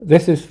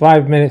This is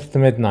 5 minutes to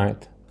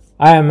midnight.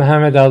 I am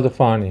Mohammed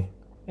Al-Dafani.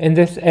 In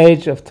this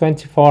age of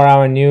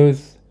 24-hour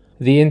news,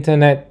 the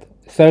internet,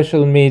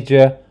 social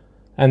media,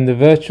 and the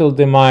virtual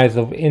demise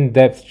of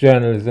in-depth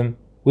journalism,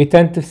 we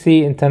tend to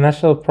see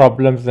international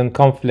problems and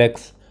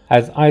conflicts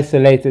as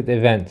isolated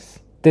events,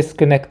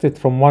 disconnected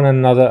from one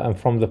another and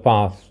from the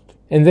past.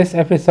 In this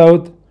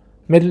episode,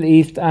 Middle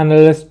East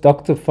analyst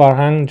Dr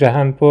Farhang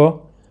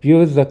Jahanpour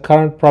views the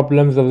current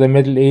problems of the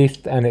Middle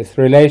East and its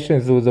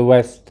relations with the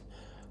West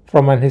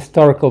from an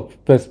historical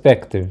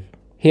perspective.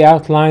 He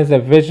outlines a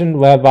vision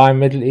whereby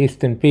Middle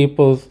Eastern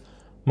peoples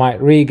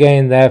might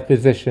regain their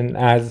position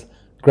as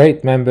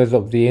great members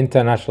of the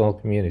international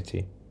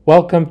community.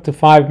 Welcome to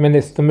 5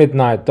 minutes to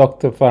midnight,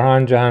 Dr.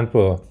 Farhang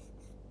Jahanpour.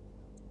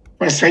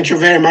 Well, thank you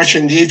very much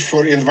indeed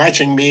for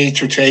inviting me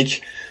to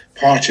take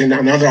part in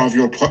another of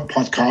your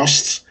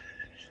podcasts.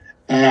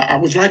 I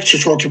would like to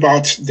talk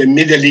about the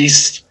Middle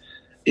East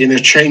in a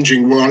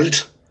changing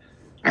world.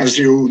 As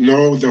you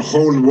know, the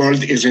whole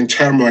world is in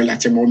turmoil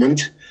at the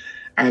moment,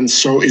 and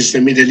so is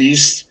the Middle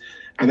East.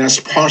 And as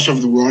part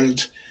of the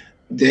world,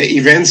 the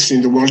events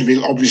in the world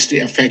will obviously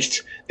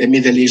affect the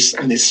Middle East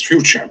and its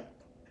future.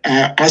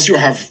 As you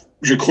have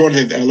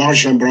recorded a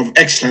large number of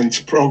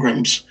excellent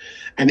programs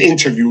and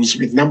interviews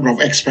with a number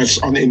of experts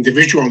on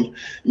individual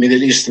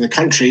Middle Eastern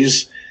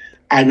countries,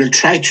 I will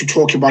try to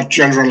talk about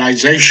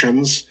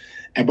generalizations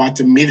about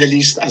the Middle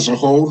East as a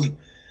whole,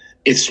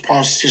 its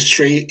past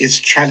history, its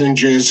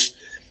challenges,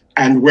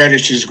 and where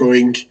it is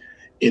going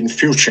in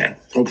future,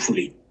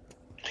 hopefully.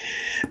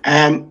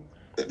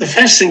 The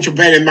first thing to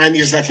bear in mind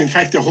is that, in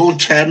fact, the whole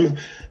term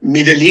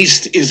Middle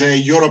East is a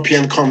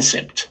European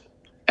concept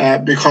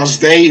because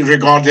they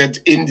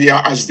regarded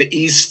India as the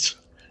East,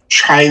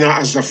 China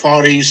as the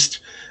Far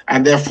East,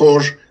 and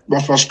therefore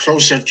what was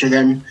closer to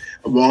them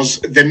was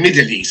the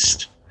Middle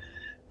East.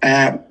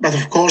 But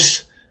of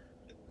course,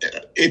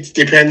 it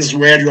depends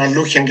where you are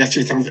looking at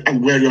it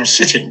and where you are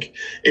sitting.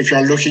 If you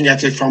are looking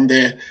at it from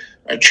the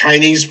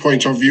Chinese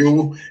point of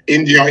view,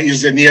 India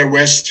is the near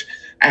West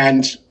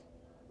and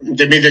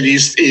the Middle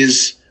East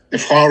is the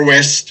far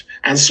West,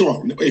 and so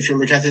on. If you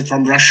look at it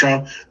from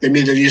Russia, the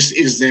Middle East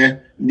is the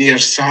near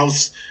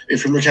South.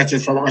 If you look at it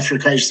from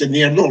Africa, it's the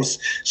near North.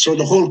 So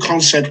the whole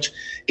concept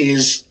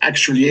is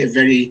actually a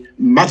very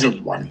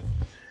muddled one.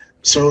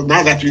 So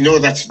now that we know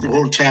that the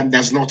whole term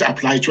does not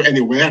apply to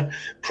anywhere,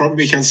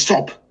 probably can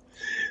stop.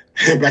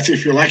 But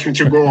if you like me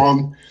to go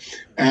on,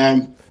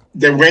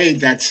 the way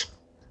that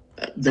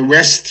the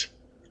West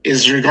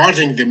is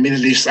regarding the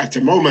Middle East at the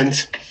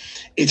moment,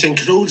 it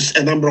includes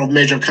a number of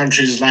major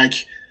countries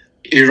like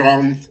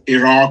Iran,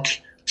 Iraq,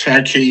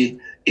 Turkey,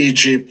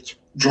 Egypt,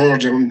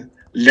 Jordan,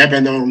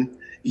 Lebanon,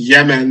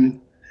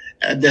 Yemen,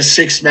 the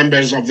 6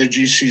 members of the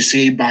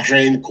GCC,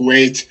 Bahrain,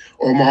 Kuwait,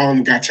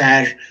 Oman,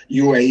 Qatar,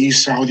 UAE,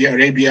 Saudi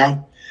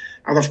Arabia.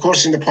 And of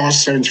course, in the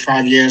past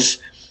 75 years,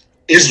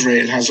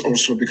 Israel has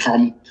also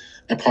become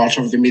a part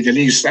of the Middle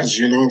East. As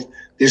you know,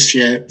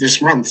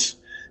 this month,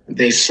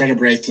 they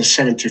celebrate the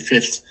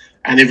 75th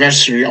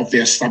anniversary of the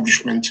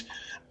establishment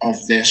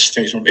of the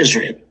State of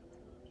Israel.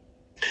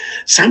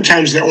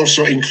 Sometimes they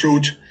also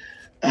include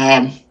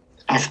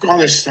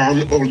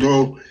Afghanistan,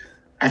 although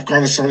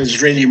Afghanistan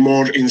is really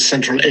more in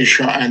Central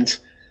Asia and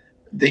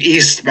the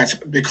East, but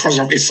because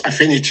of its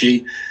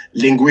affinity,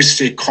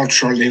 linguistic,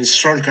 cultural, and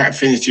historical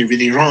affinity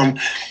with Iran,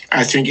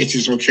 I think it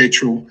is okay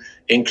to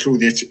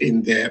include it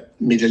in the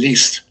Middle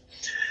East.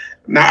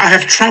 Now, I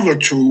have traveled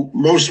to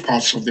most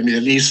parts of the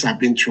Middle East. I've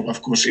been to,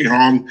 of course,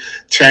 Iran,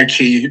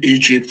 Turkey,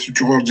 Egypt,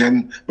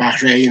 Jordan,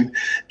 Bahrain,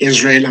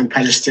 Israel and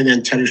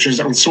Palestinian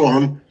territories, and so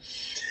on.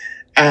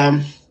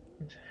 And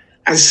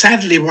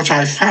sadly, what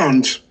I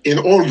found in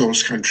all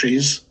those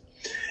countries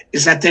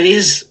is that there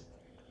is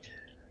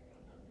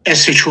a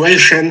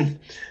situation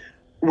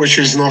which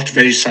is not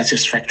very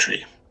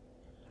satisfactory.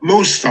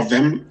 Most of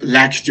them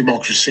lack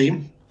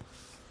democracy.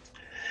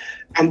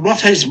 And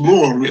what is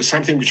more,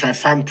 something which I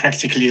found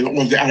practically in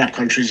all the Arab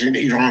countries, in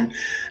Iran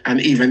and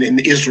even in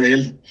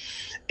Israel,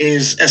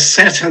 is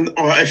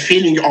a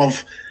feeling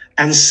of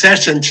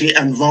uncertainty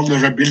and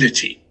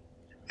vulnerability.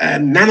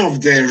 None of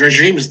the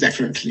regimes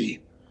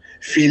definitely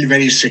feel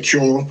very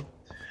secure,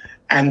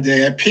 and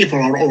the people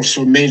are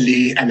also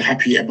mainly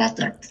unhappy about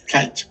their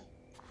plight.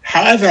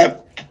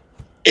 However,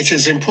 it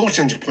is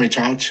important to point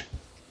out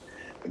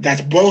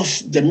that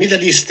both the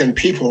Middle Eastern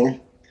people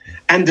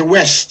and the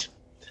West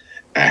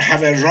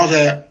have a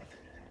rather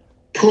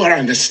poor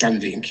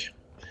understanding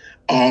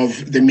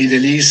of the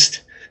Middle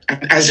East,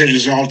 and as a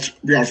result,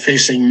 we are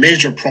facing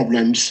major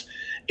problems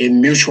in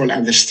mutual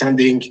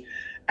understanding,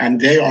 and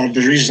they are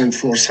the reason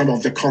for some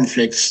of the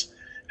conflicts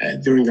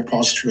during the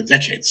past few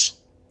decades.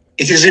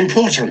 It is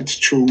important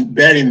to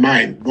bear in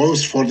mind,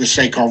 both for the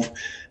sake of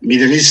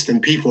Middle Eastern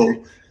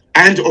people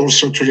and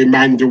also to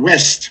remind the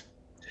West,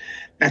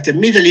 that the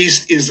Middle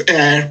East is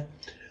heir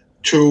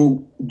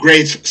to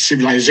great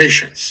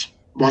civilizations.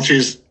 What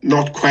is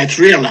not quite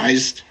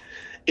realized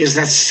is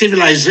that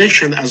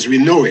civilization as we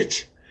know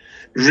it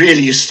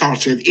really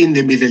started in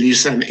the Middle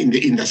East and in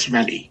the Indus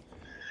Valley.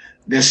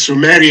 The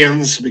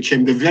Sumerians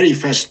became the very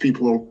first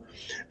people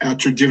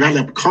to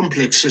develop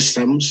complex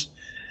systems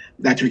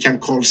that we can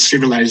call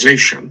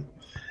civilization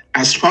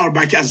as far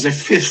back as the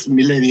 5th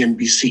millennium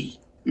BC.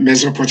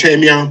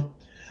 Mesopotamia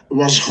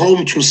was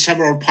home to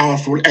several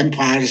powerful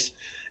empires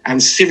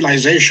and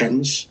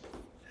civilizations,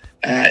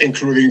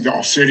 including the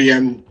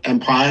Assyrian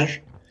Empire.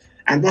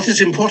 And what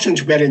is important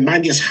to bear in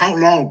mind is how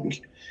long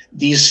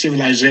these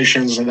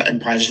civilizations and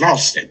empires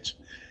lasted.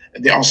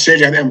 The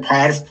Assyrian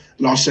Empire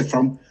lasted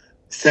from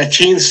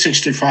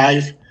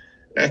 1365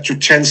 to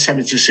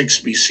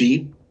 1076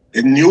 BC.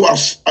 The new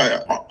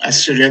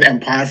Assyrian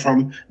Empire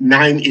from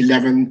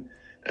 911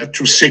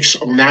 to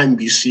 609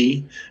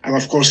 BC. And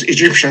of course,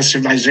 Egyptian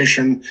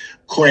civilization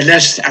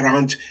coalesced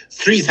around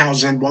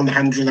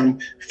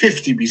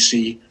 3150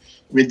 BC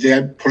with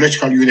the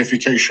political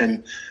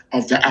unification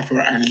of the Upper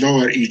and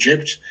Lower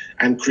Egypt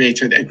and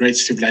created a great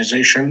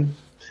civilization.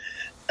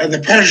 The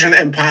Persian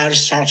Empire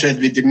started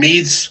with the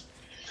Medes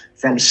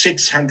from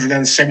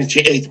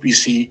 678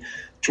 BC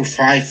to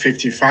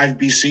 555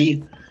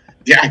 BC.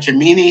 The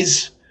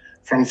Achaemenids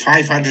from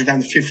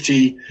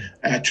 550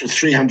 to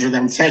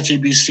 330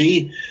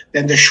 BC.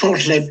 Then the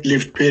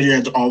short-lived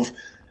period of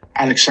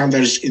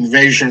Alexander's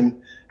invasion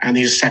and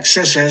his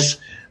successors,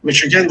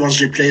 which again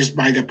was replaced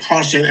by the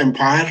Parthian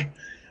Empire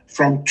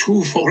from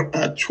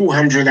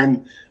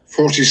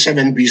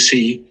 247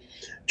 BC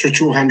to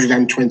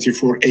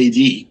 224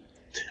 AD,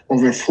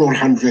 over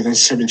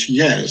 470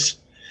 years.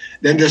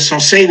 Then the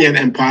Sasanian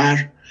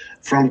Empire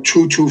from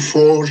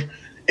 224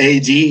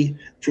 AD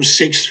to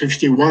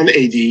 651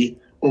 AD,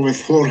 over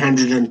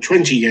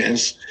 420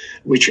 years,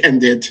 which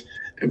ended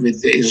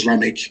with the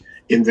Islamic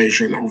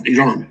invasion of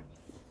Iran.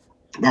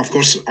 Of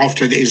course,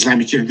 after the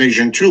Islamic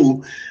invasion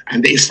too,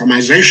 and the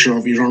Islamization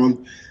of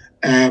Iran,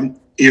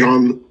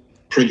 Iran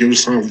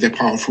produced some of the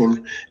powerful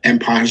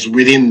empires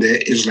within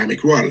the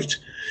Islamic world.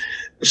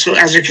 So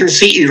as you can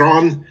see,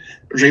 Iran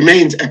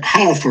remained a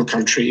powerful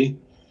country,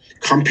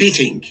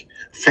 competing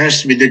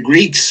first with the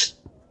Greeks,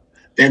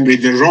 then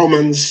with the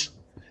Romans,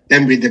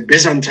 then with the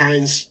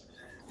Byzantines,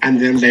 and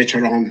then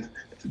later on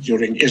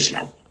during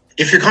Islam.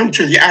 If you come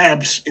to the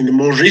Arabs in the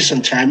more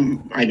recent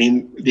time, I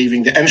mean,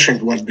 leaving the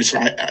ancient world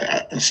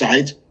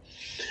aside,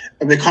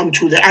 we come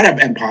to the Arab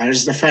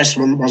empires. The first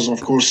one was, of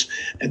course,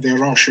 the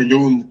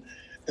Rashidun,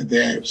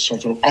 the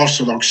sort of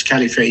Orthodox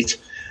Caliphate,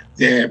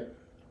 the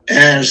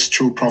heirs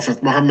to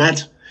Prophet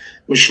Muhammad,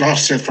 which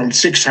lasted from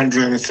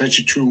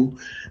 632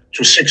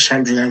 to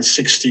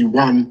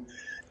 661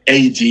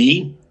 AD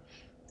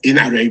in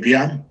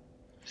Arabia.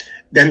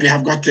 Then we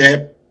have got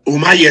the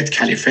Umayyad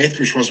Caliphate,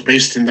 which was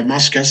based in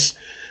Damascus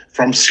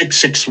from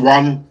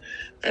 661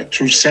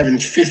 to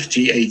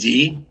 750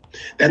 AD.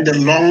 Then the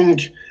long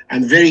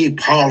and very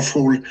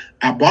powerful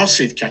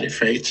Abbasid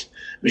Caliphate,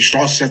 which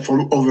lasted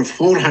for over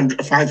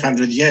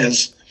 500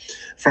 years,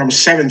 from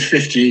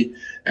 750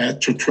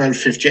 to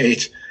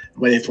 1258,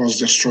 when it was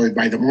destroyed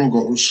by the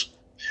Mongols.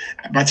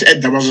 But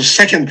there was a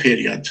second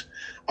period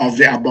of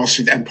the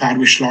Abbasid Empire,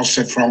 which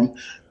lasted from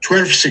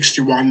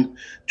 1261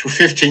 to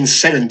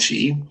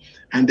 1570,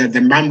 under the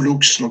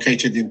Mamluks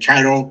located in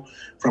Cairo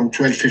from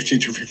 1250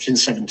 to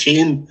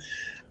 1517.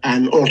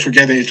 And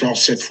altogether it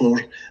lasted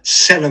for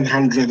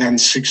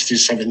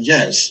 767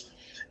 years,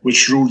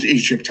 which ruled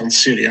Egypt and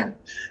Syria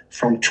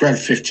from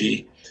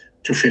 1250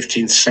 to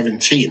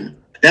 1517.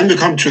 Then we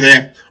come to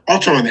the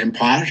Ottoman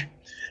Empire,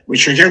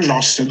 which again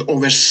lasted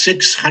over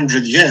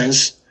 600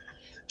 years,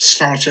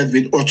 started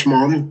with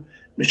Ottoman,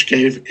 which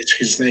gave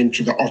his name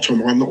to the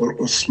Ottoman, or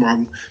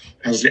Osman,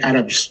 as the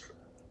Arabs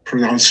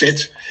pronounce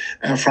it,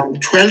 from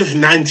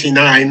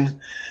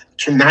 1299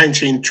 to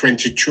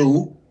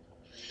 1922.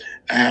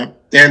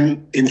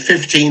 Then in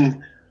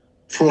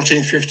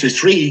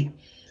 1453,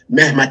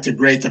 Mehmed the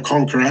Great, the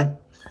Conqueror,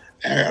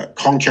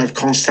 conquered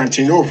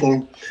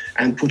Constantinople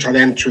and put an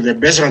end to the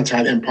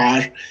Byzantine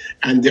Empire.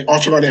 And the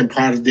Ottoman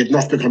Empire did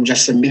not become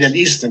just a Middle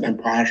Eastern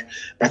empire,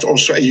 but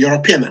also a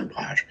European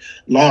empire.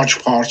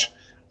 Large part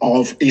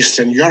of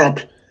Eastern Europe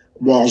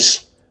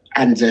was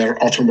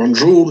under Ottoman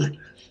rule,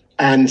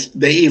 and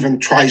they even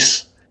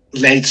twice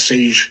laid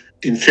siege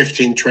in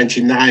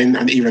 1529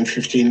 and even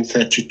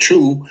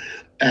 1532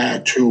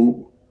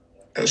 to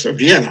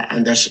Vienna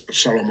under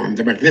Solomon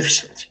the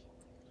Magnificent.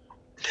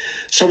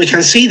 So we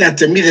can see that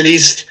the Middle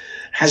East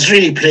has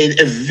really played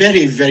a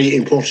very, very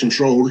important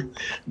role,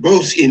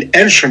 both in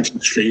ancient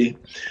history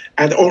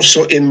and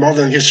also in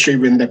modern history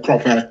when the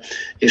proper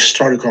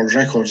historical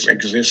records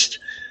exist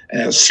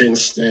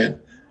since the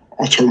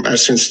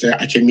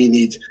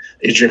Achaemenid,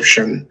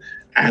 Egyptian,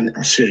 and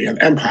Assyrian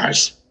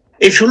empires.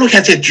 If you look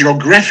at it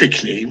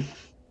geographically,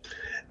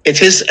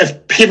 it is a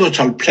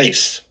pivotal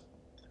place.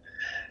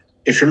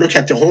 If you look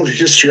at the whole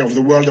history of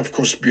the world, of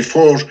course,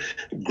 before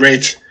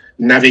great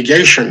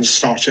navigation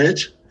started,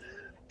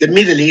 the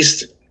Middle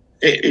East,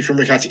 if you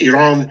look at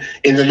Iran,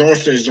 in the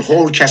north there is the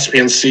whole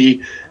Caspian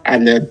Sea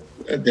and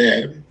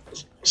the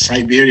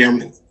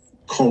Siberian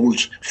cold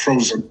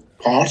frozen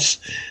parts.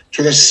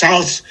 To the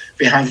south,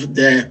 we have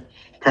the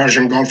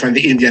Persian Gulf and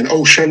the Indian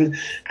Ocean.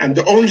 And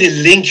the only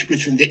link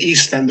between the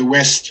east and the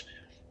west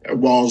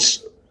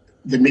was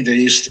the Middle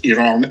East,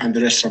 Iran, and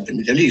the rest of the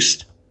Middle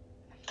East.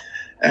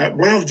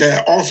 One of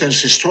the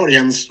authors,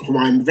 historians, whom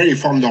I'm very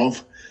fond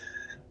of,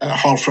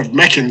 Halford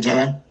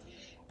Mackinder,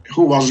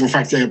 who was in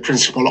fact the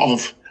principal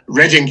of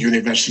Reading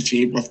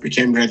University, what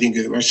became Reading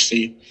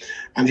University,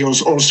 and he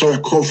was also a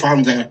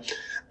co-founder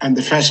and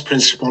the first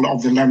principal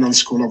of the London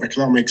School of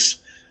Economics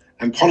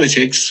and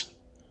Politics.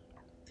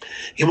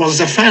 He was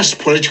the first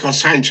political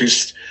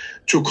scientist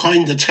to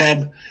coin the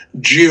term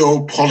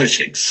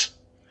geopolitics,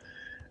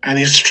 and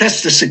he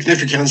stressed the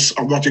significance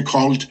of what he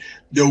called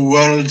the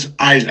world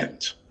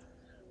island,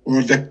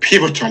 or the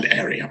pivotal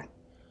area.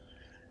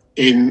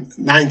 In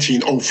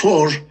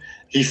 1904,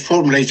 he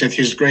formulated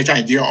his great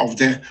idea of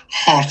the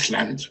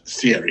heartland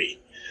theory.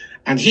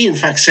 And he, in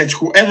fact, said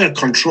whoever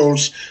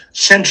controls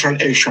Central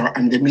Asia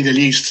and the Middle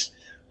East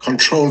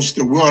controls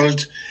the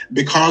world,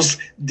 because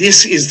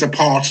this is the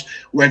part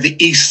where the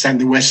East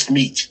and the West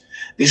meet.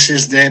 This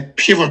is the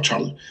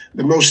pivotal,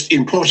 the most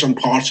important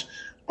part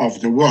of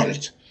the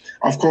world.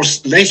 Of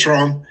course, later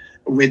on,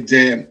 with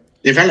the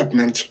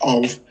development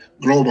of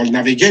global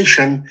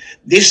navigation,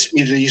 this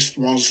Middle East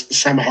was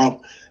somehow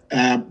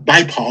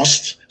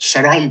bypassed,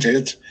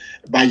 surrounded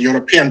by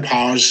European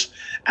powers,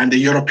 and the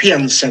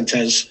European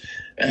centers,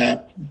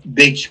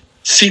 big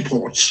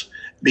seaports,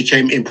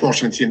 became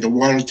important in the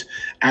world,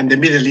 and the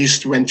Middle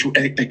East went to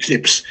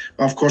eclipse.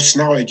 Of course,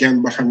 now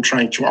again, what I'm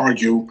trying to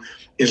argue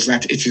is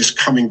that it is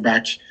coming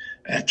back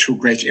to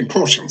great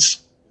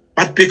importance.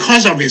 But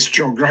because of its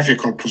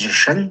geographical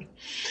position,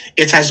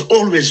 it has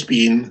always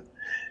been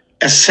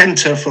a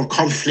center for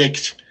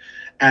conflict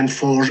and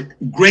for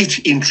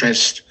great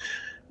interest,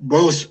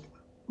 both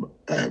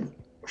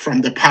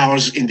from the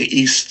powers in the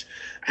East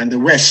and the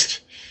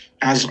West.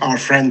 As our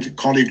friend,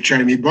 colleague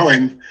Jeremy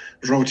Bowen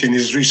wrote in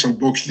his recent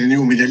book, The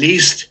New Middle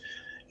East,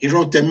 he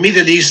wrote, "The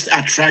Middle East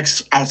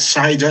attracts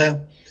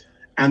outsider,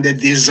 and the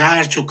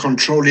desire to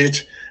control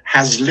it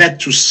has led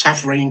to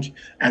suffering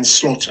and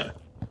slaughter.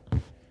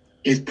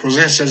 It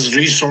possesses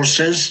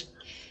resources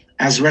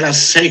as well as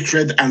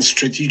sacred and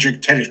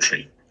strategic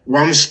territory.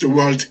 Once the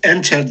world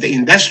entered the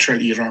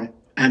industrial era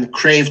and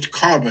craved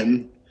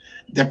carbon,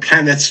 the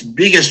planet's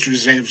biggest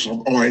reserves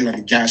of oil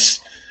and gas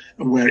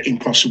were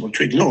impossible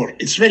to ignore."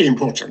 It's very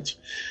important.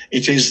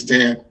 It is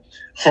the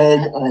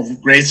home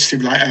of great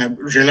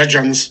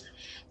religions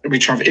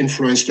which have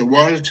influenced the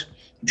world: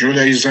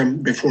 Judaism,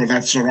 before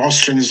that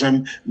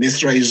Zoroastrianism,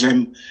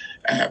 Mithraism,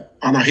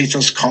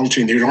 Anahita's cult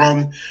in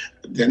Iran,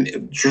 then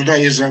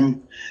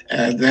Judaism,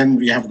 then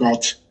we have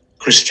got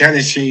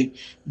Christianity,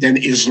 then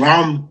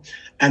Islam,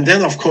 and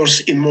then, of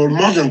course, in more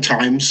modern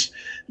times,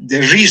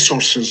 the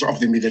resources of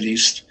the Middle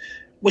East,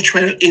 which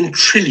were in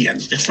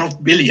trillions, it's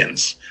not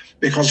billions,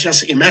 because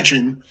just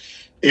imagine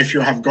if you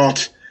have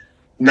got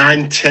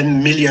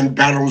 9-10 million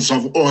barrels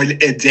of oil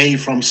a day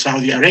from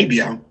Saudi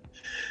Arabia.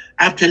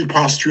 After the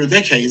past few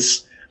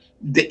decades,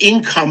 the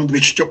income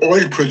which the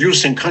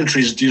oil-producing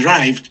countries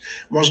derived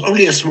was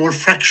only a small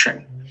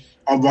fraction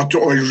of what the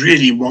oil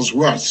really was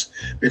worth,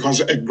 because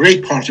a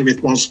great part of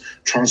it was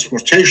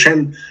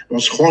transportation,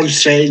 was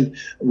wholesale,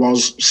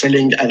 was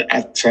selling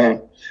at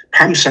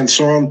pumps and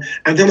so on.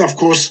 And then, of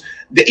course,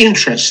 the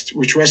interest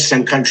which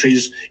Western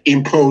countries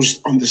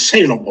imposed on the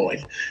sale of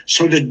oil.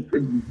 So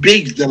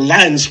the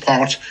lion's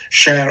part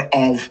share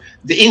of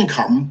the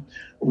income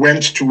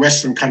went to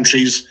Western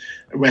countries,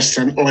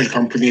 Western oil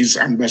companies,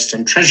 and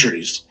Western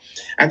treasuries.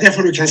 And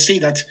therefore, we can see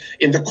that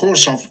in the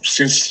course of,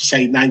 since,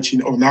 say,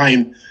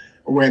 1909,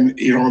 when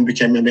Iran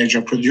became a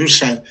major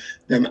producer,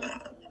 then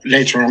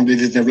later on with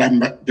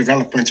the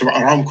development of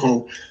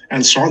Aramco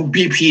and so on,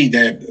 BP,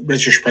 the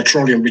British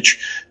Petroleum, which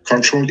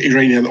controlled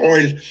Iranian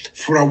oil,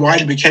 for a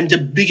while became the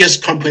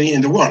biggest company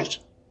in the world.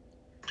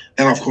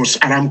 And of course,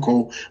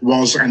 Aramco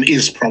was and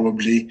is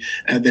probably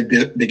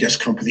the biggest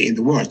company in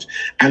the world.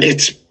 And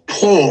it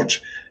poured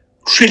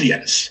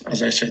trillions,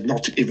 as I said,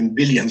 not even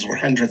billions or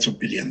hundreds of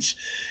billions,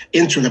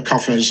 into the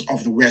coffers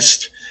of the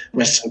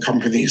Western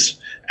companies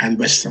and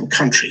Western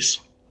countries.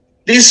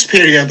 This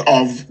period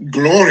of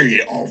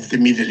glory of the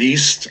Middle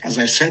East, as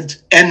I said,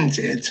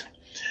 ended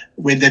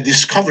with the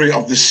discovery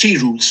of the sea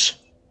routes,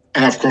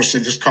 and of course the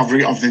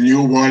discovery of the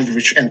New World,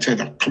 which entered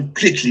a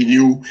completely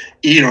new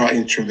era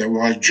into the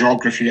world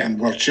geography and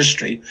world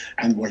history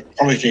and world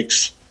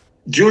politics.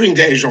 During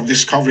the age of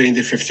discovery in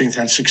the 15th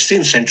and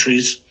 16th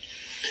centuries,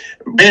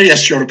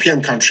 various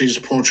European countries,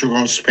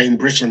 Portugal, Spain,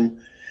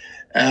 Britain,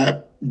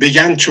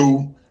 began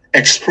to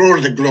explore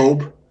the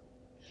globe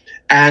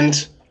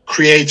and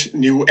create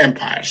new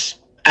empires.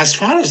 As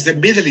far as the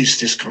Middle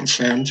East is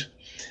concerned,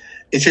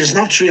 it is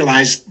not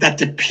realized that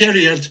the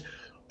period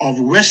of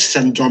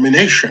Western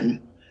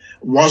domination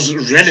was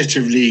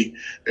relatively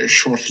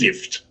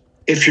short-lived.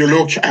 If you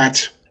look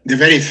at the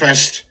very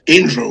first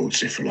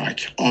inroads, if you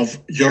like, of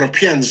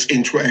Europeans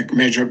into a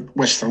major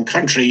Western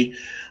country,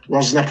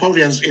 was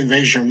Napoleon's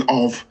invasion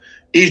of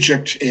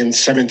Egypt in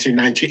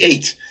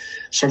 1798.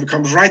 So we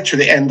come right to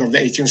the end of the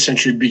 18th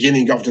century,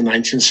 beginning of the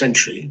 19th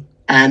century.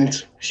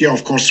 And he,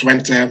 of course,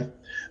 went there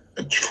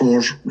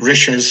for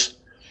riches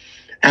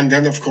And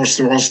then, of course,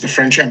 there was the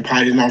French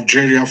Empire in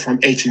Algeria from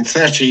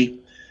 1830,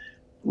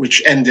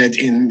 which ended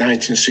in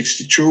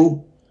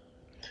 1962.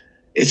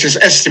 It is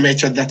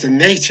estimated that the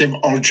native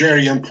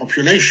Algerian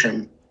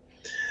population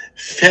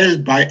fell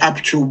by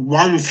up to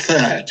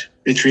 1/3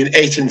 between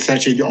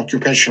 1830, the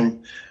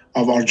occupation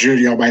of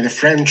Algeria by the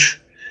French,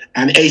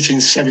 and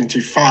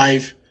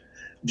 1875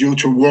 due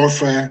to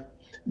warfare,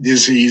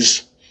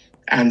 disease,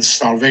 and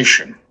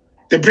starvation.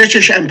 The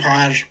British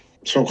Empire,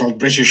 so-called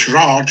British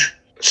Raj,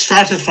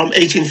 started from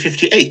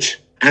 1858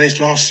 and it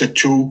lasted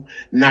to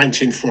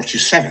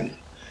 1947.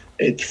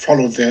 It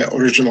followed the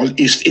original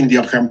East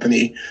India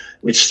Company,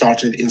 which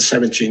started in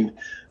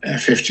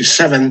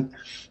 1757,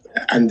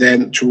 and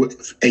then to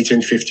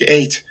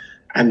 1858,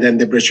 and then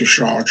the British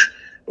Raj,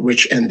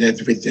 which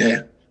ended with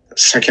the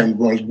Second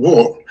World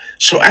War.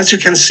 So as you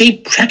can see,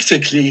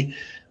 practically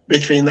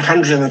between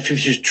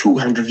 150 to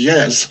 200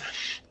 years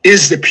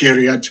is the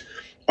period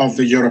of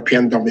the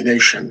European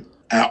domination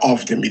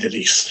of the Middle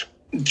East.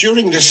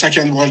 During the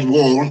Second World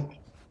War,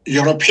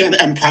 European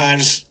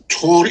empires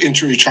tore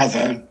into each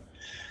other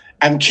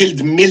and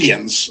killed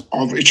millions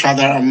of each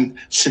other and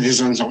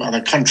citizens of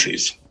other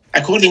countries.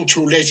 According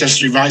to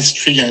latest revised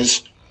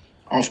figures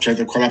after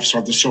the collapse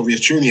of the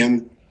Soviet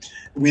Union,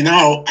 we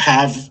now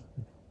have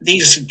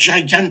these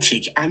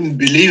gigantic,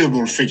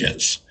 unbelievable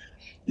figures.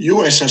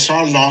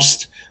 USSR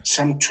lost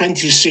some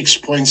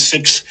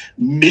 26.6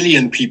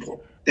 million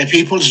people. The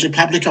People's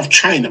Republic of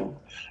China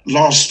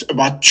lost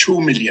about 2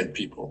 million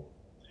people.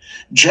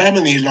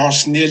 Germany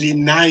lost nearly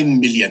 9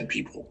 million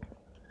people.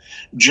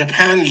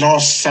 Japan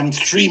lost some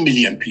 3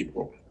 million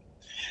people.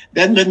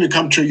 Then when we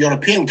come to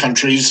European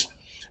countries,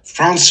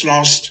 France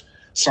lost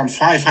some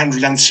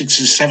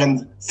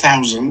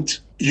 567,000.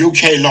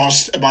 UK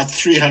lost about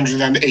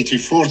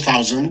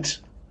 384,000.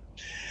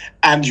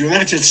 And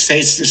United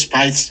States,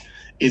 despite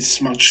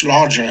its much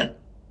larger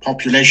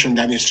population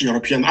than its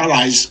European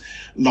allies,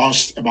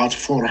 lost about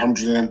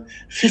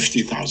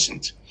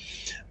 450,000.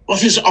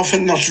 What is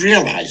often not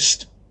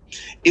realized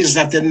is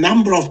that the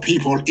number of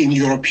people in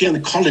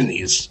European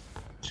colonies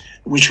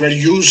which were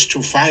used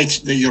to fight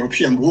the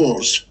European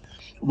wars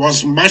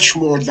was much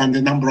more than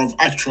the number of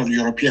actual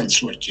Europeans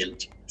who were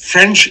killed.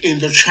 French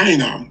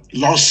Indochina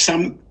lost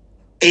some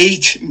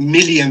 8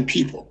 million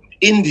people.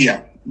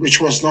 India, which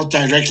was not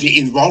directly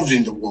involved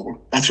in the war,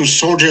 but whose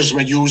soldiers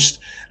were used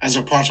as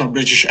a part of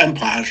British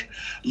Empire,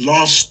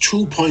 lost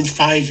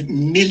 2.5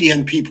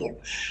 million people,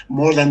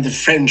 more than the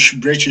French,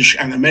 British,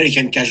 and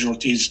American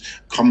casualties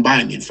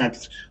combined. In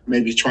fact,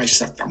 maybe twice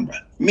that number.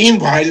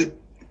 Meanwhile,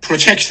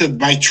 protected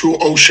by two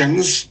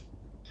oceans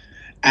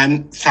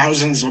and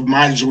thousands of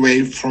miles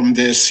away from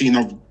the scene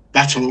of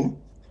battle,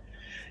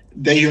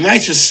 the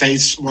United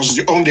States was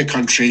the only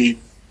country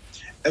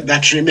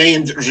that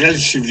remained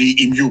relatively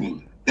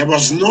immune. There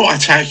was no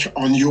attack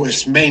on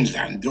US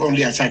mainland, the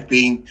only attack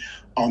being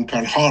on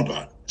Pearl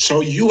Harbor.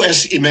 So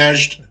US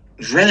emerged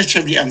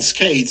relatively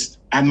unscathed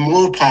and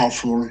more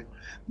powerful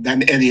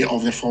than any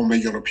of the former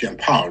European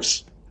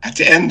powers. At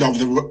the end of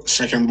the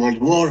Second World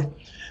War,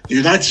 the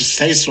United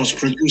States was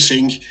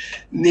producing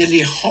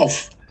nearly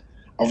half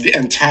of the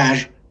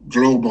entire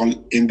global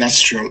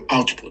industrial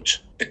output.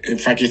 In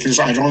fact, it is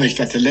ironic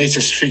that the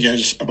latest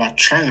figures about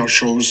China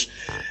shows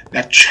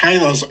that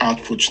China's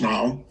output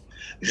now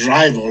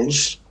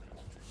rivals,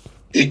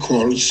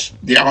 equals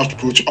the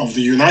output of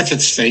the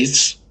United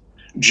States,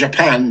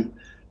 Japan,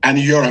 and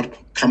Europe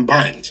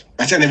combined.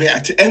 But anyway,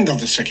 at the end of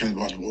the Second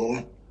World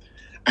War,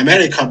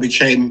 America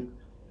became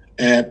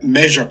a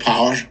major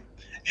power,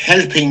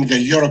 helping the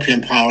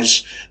European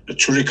powers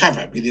to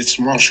recover with its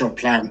Marshall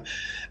Plan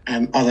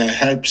and other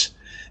helps.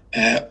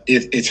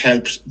 It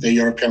helped the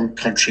European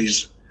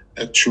countries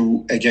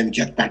to again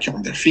get back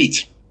on their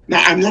feet.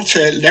 Now, I'm not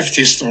a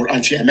leftist or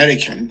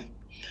anti-American.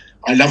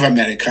 I love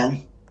America.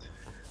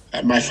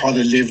 My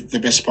father lived the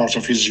best part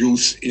of his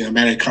youth in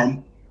America.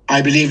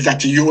 I believe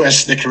that the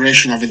US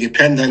Declaration of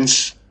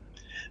Independence,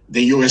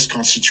 the US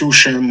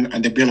Constitution,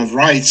 and the Bill of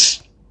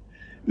Rights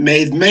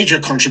made major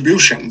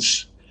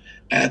contributions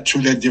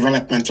to the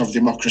development of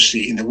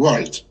democracy in the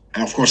world.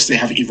 And of course, they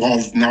have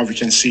evolved. Now we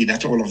can see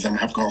that all of them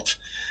have got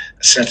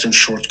certain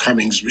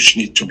shortcomings which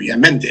need to be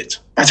amended.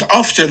 But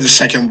after the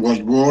Second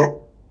World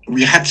War,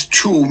 we had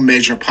two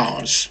major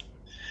powers.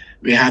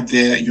 We had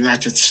the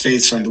United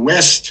States and the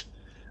West,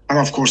 and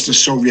of course the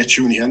Soviet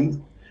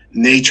Union,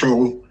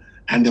 NATO,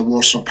 and the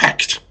Warsaw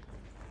Pact.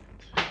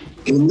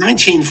 In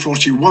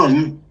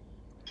 1941,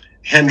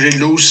 Henry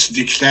Luce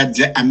declared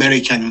the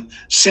American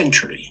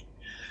century.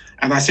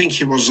 And I think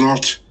he was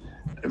not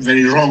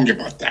very wrong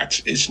about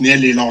that. It's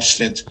nearly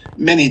lasted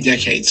many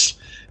decades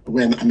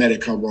when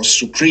America was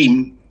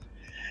supreme.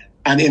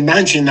 And in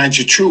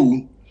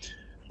 1992,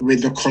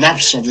 with the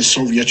collapse of the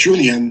Soviet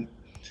Union,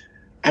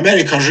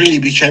 America really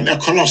became a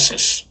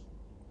colossus,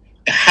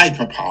 a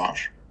hyperpower,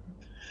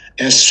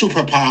 a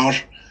superpower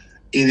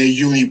in a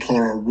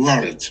unipolar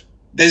world.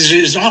 The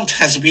result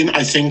has been,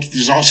 I think,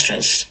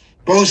 disastrous,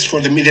 both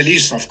for the Middle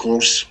East, of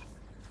course,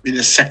 with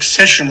a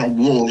succession of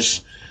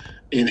wars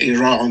in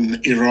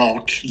Iran,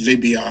 Iraq,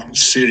 Libya,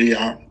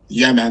 Syria,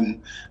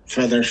 Yemen,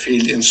 further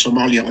afield in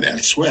Somalia and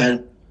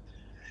elsewhere.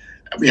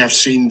 We have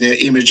seen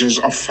the images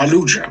of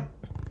Fallujah,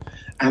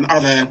 and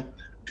other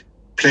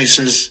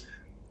places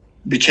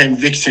became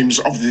victims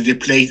of the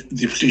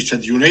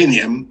depleted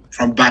uranium,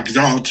 from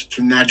Baghdad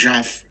to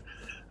Najaf,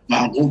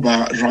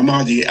 Ma'quba,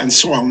 Ramadi, and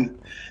so on.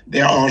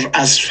 They are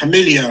as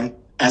familiar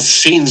as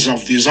scenes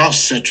of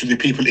disaster to the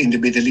people in the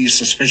Middle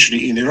East,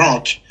 especially in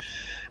Iraq,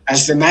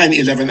 as the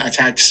 9/11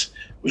 attacks,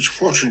 which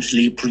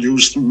fortunately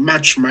produced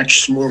much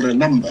smaller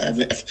number,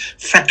 a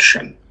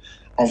fraction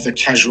of the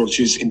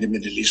casualties in the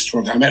Middle East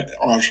for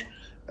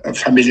are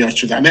familiar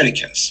to the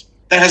Americans.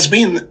 There has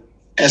been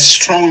a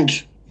strong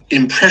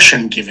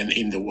impression given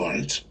in the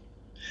world,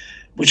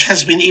 which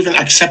has been even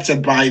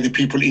accepted by the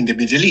people in the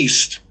Middle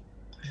East,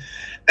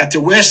 that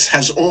the West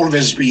has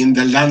always been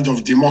the land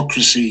of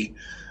democracy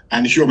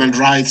and human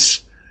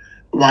rights,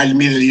 while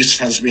Middle East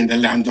has been the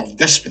land of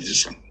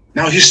despotism.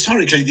 Now,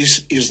 historically,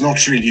 this is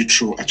not really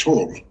true at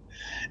all.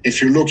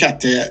 If you look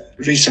at the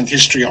recent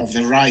history of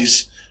the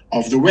rise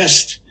of the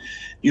West,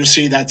 you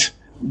see that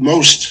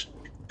most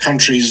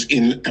countries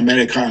in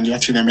America and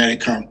Latin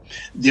America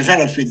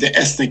developed with the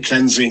ethnic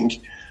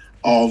cleansing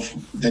of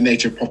the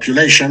native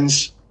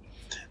populations.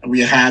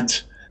 We had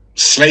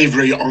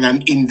slavery on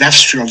an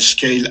industrial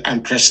scale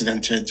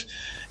unprecedented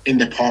in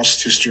the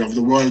past history of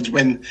the world,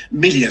 when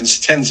millions,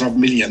 tens of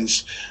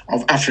millions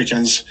of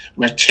Africans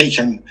were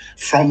taken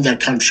from their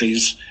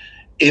countries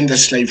in the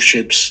slave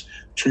ships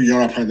to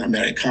Europe and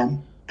America.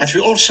 But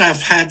we also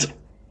have had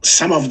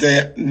some of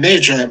the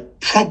major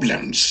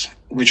problems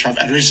which have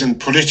arisen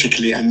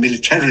politically and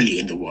militarily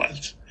in the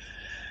world.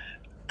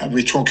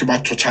 We talk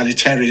about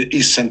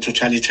Eastern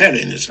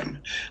totalitarianism.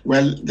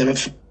 Well,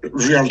 the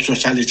real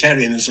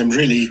totalitarianism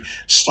really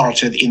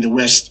started in the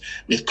West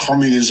with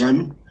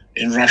communism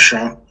in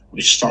Russia,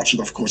 which started,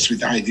 of course,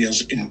 with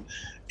ideas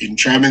in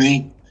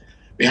Germany.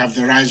 We have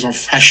the rise of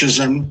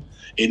fascism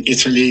in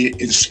Italy,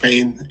 in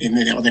Spain, in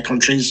many other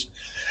countries,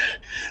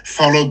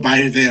 followed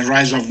by the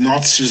rise of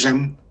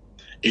Nazism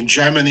in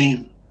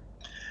Germany,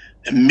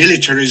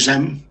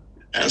 militarism,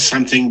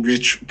 something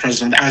which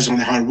President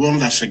Eisenhower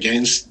warned us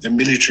against, the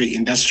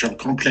military-industrial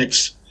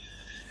complex.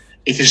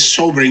 It is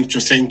sobering to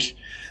think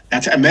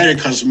that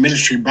America's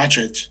military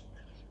budget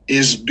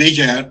is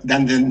bigger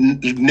than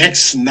the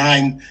next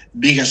 9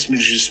 biggest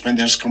military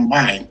spenders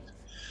combined.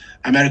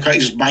 America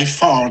is by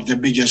far the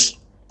biggest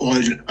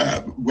oil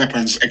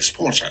weapons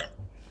exporter.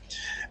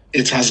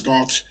 It has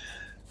got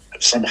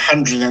some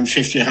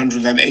 150,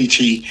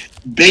 180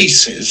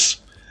 bases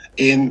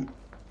in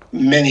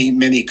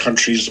many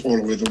countries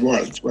all over the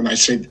world. When I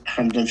say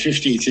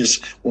 150, it is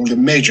all the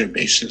major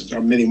bases. There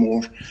are many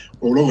more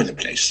all over the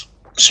place.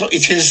 So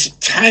it is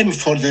time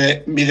for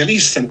the Middle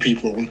Eastern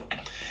people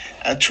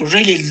to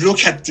really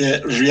look at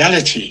the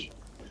reality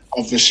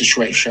of the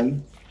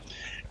situation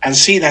and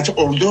see that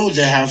although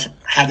they have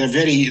had a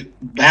very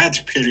bad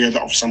period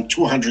of some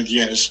 200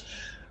 years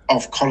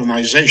of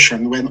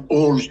colonization, when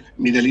all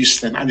Middle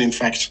Eastern and in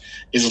fact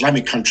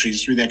Islamic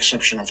countries, with the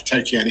exception of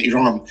Turkey and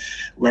Iran,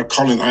 were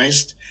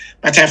colonized,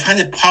 but have had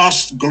a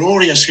past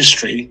glorious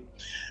history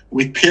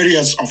with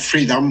periods of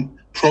freedom,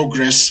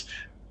 progress,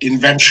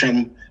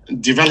 invention,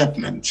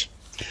 development,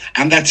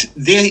 and that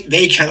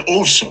they can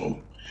also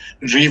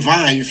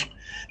revive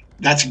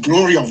that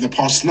glory of the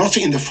past, not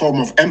in the form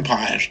of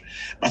empire,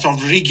 but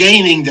of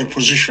regaining their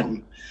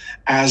position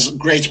as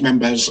great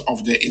members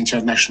of the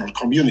international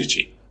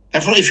community.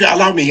 Therefore, if you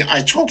allow me,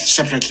 I talked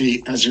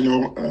separately, as you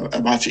know,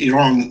 about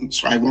Iran,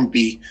 so I won't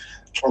be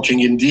talking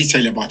in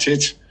detail about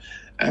it.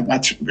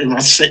 But we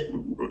must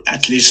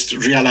at least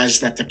realize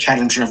that the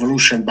current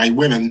revolution by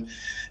women,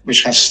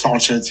 which has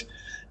started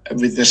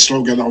with the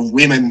slogan of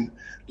women,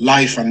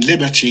 life and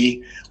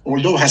liberty,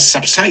 although has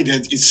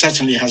subsided, it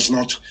certainly has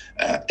not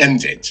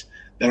ended.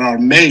 There are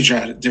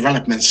major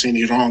developments in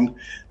Iran.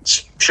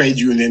 Trade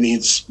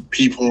unions,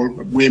 people,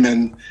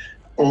 women,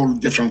 all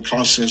different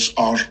classes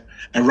are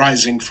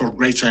arising for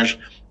greater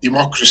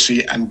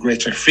democracy and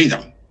greater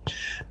freedom.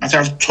 But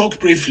I'll talk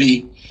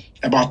briefly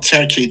about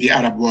Turkey, the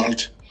Arab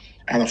world,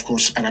 and of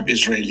course,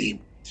 Arab-Israeli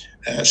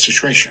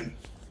situation.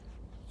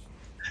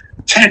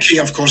 Turkey,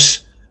 of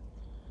course,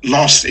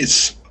 lost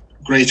its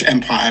great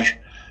empire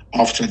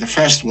after the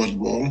First World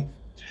War.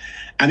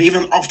 And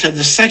even after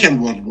the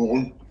Second World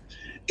War,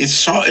 it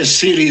saw a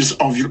series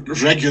of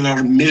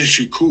regular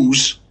military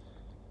coups,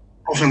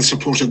 often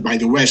supported by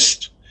the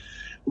West,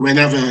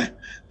 whenever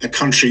the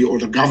country or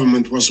the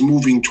government was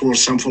moving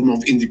towards some form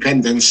of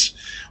independence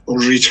or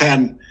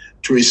return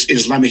to its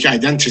Islamic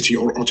identity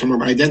or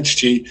Ottoman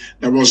identity.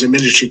 There was a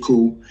military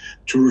coup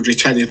to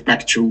return it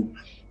back to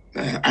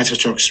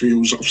Ataturk's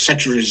views of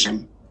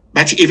secularism.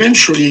 But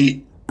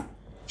eventually,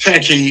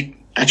 Turkey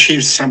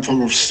achieved some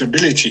form of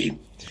stability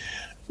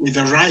with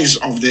the rise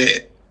of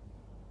the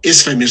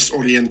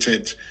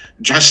Islamist-oriented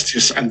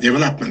Justice and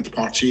Development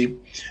Party,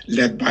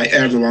 led by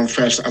Erdogan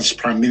first as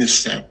prime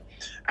minister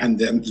and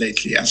then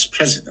lately as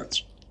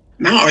president.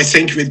 Now, I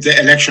think with the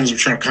elections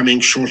which are coming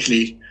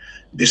shortly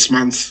this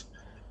month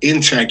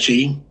in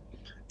Turkey,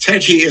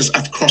 Turkey is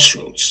at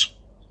crossroads.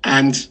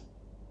 And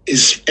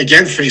is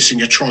again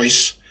facing a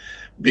choice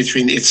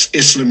between its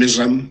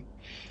Islamism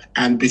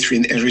and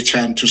between a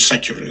return to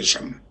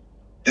secularism.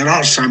 There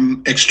are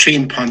some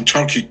extreme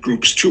pan-Turkic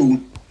groups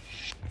too,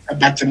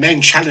 but the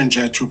main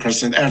challenger to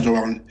President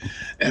Erdogan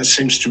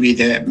seems to be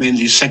the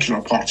mainly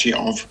secular party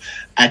of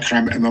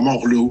Ekrem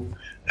İmamoğlu,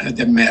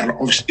 the mayor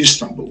of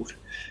Istanbul.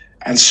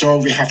 And so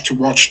we have to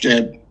watch.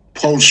 The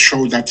polls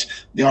show that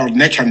they are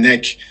neck and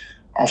neck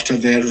after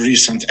the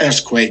recent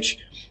earthquake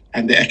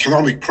and the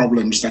economic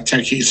problems that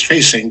Turkey is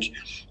facing.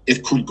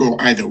 It could go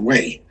either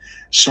way.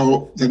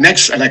 So the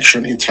next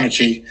election in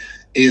Turkey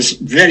is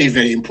very,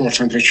 very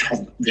important, which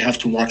we have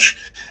to watch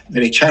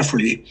very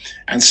carefully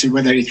and see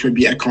whether it will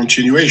be a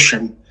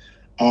continuation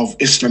of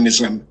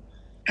Islamism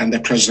and the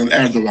President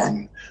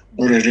Erdogan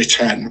or a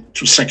return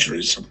to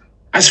secularism.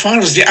 As far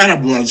as the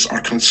Arab worlds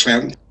are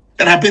concerned,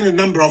 there have been a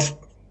number of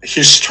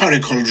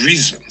historical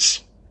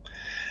reasons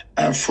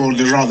for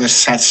the rather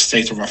sad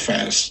state of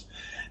affairs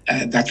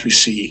that we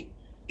see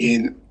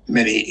in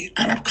many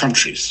Arab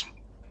countries.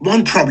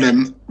 One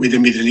problem with the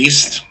Middle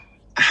East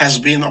has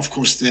been, of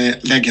course, the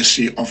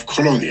legacy of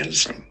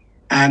colonialism.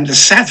 And the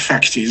sad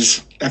fact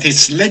is that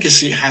its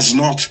legacy has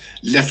not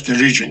left the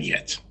region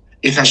yet.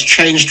 It has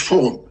changed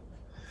form,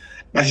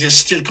 but it is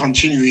still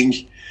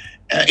continuing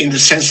in the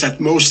sense that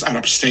most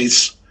Arab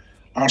states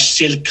are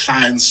still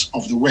clients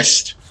of the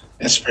West,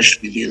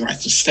 especially the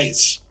United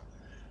States.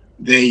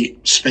 They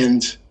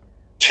spend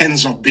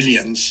tens of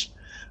billions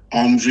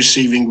on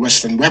receiving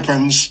Western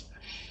weapons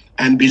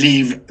and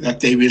believe that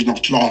they will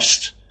not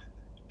last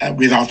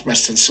without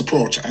Western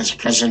support, as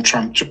President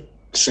Trump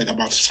said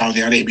about Saudi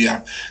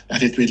Arabia,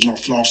 that it will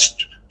not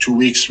last 2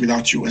 weeks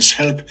without US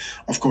help.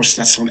 Of course,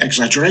 that's an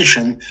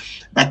exaggeration,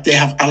 but they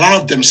have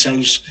allowed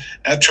themselves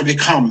to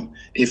become,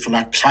 if you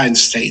like, client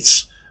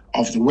states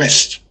of the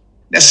West.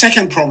 The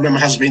second problem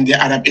has been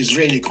the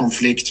Arab-Israeli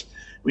conflict,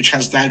 which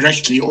has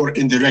directly or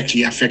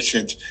indirectly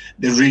affected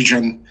the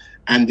region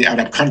and the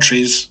Arab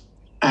countries.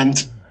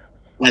 And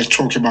we'll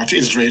talk about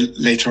Israel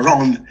later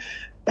on.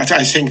 But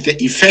I think the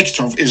effect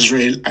of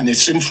Israel and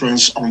its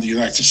influence on the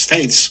United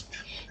States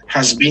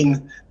has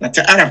been that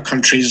the Arab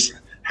countries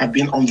have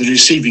been on the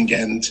receiving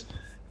end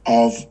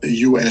of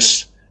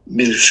US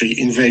military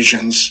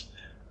invasions,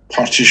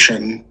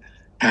 partition,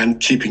 and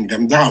keeping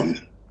them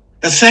down.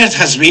 The third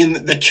has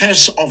been the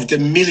curse of the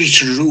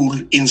military rule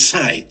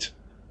inside,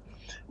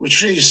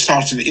 which really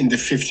started in the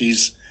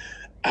 50s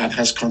and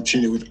has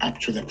continued up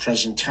to the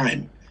present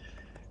time.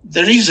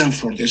 The reason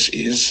for this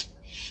is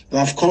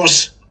that, of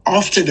course,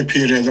 after the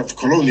period of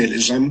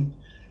colonialism,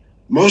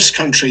 most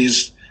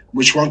countries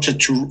which wanted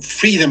to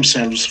free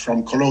themselves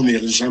from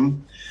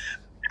colonialism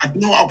had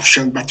no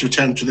option but to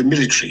turn to the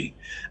military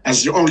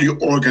as the only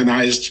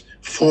organized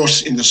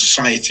force in the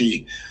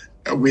society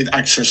with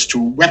access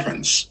to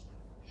weapons.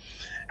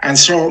 And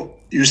so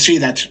you see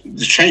that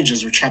the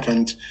changes which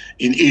happened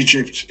in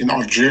Egypt, in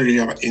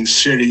Algeria, in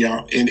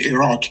Syria, in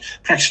Iraq,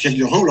 practically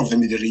the whole of the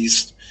Middle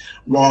East,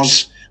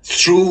 was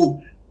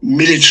through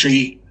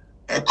military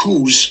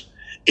coups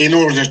in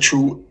order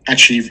to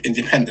achieve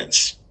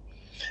independence.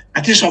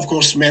 And this, of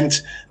course,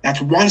 meant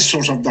that one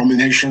sort of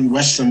domination,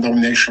 Western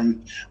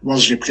domination,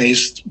 was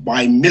replaced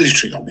by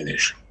military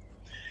domination.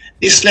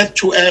 This led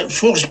to a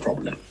fourth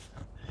problem,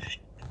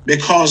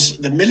 because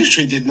the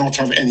military did not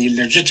have any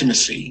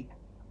legitimacy.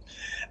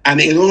 And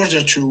in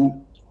order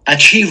to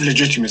achieve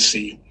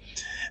legitimacy,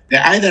 they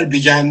either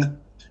began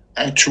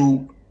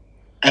to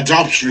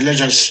adopt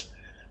religious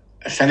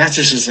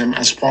fanaticism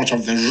as part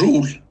of the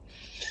rule,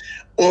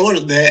 or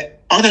the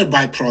other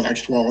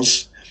byproduct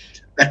was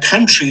the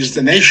countries,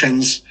 the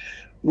nations,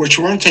 which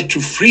wanted to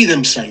free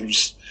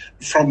themselves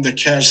from the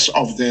curse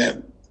of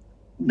the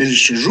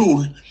military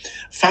rule,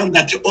 found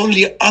that the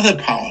only other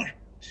power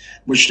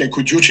which they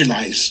could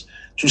utilize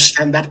to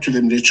stand up to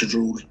the military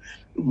rule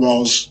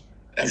was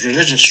a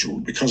religious rule,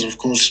 because, of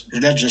course,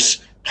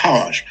 religious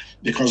power,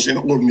 because in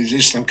all Middle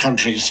Eastern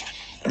countries,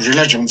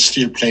 religion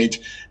still played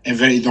a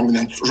very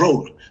dominant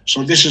role.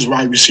 So this is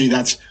why we see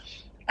that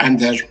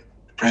under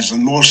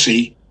President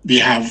Morsi, we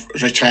have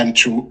returned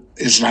to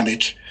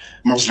Islamic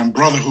Muslim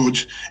Brotherhood.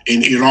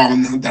 In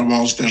Iran, there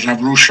was the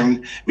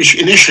revolution, which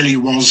initially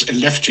was a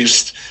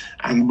leftist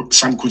and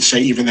some could say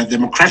even a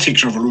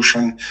democratic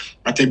revolution,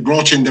 but they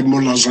brought in the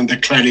mullahs and the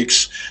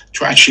clerics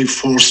to achieve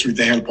force with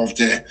the help of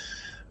the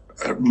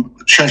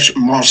church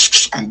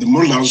mosques and the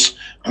mullahs.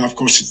 And of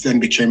course, it then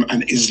became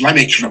an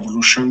Islamic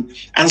revolution,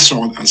 and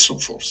so on and so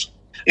forth.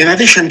 In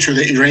addition to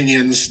the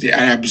Iranians, the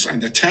Arabs,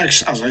 and the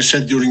Turks, as I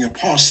said, during the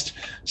past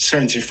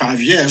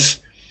 75 years,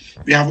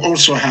 we have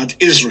also had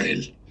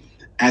Israel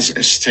as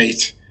a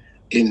state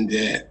in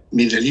the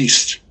Middle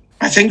East.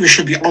 I think we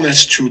should be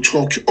honest to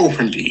talk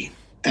openly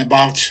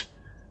about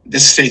the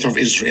state of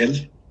Israel.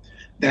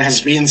 There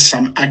has been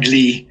some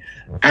ugly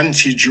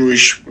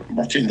anti-Jewish,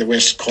 what in the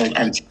West called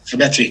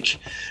anti-Semitic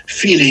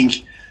feeling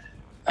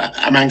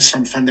among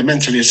some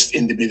fundamentalists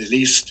in the Middle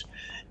East,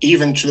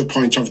 even to the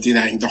point of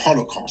denying the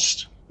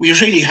Holocaust. We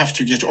really have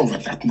to get over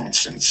that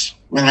nonsense.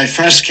 When I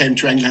first came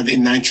to England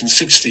in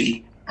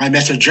 1960, I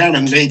met a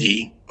German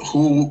lady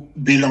who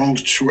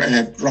belonged to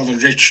a rather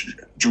rich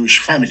Jewish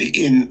family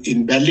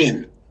in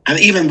Berlin. And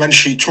even when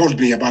she told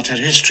me about her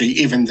history,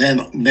 even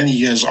then, many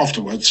years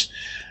afterwards,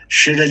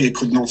 she really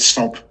could not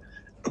stop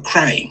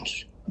crying.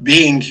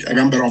 Being a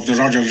member of the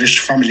rather rich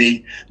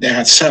family, they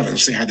had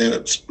servants, they had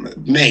a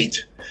maid,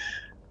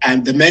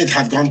 and the maid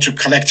had gone to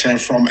collect her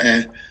from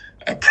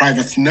a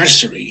private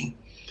nursery.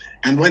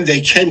 And when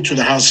they came to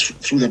the house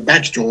through the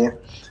back door,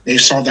 they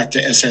saw that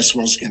the SS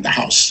was in the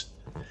house.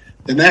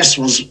 The nurse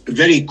was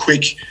very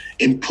quick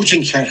in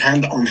putting her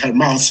hand on her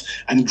mouth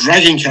and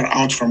dragging her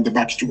out from the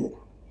back door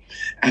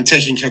and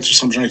taking her to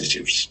some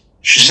relatives.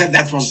 She said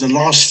that was the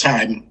last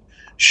time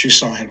she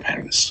saw her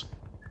parents.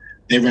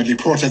 They were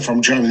deported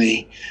from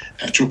Germany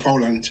to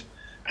Poland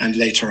and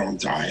later on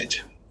died.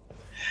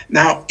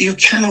 Now, you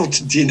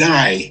cannot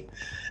deny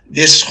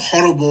this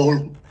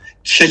horrible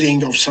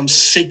killing of some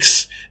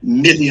 6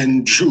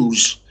 million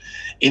Jews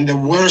in the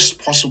worst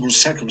possible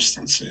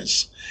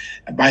circumstances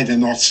by the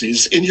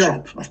Nazis in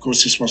Europe. Of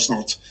course, this was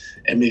not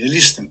a Middle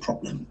Eastern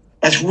problem.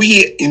 But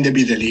we in the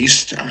Middle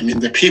East, I mean,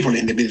 the people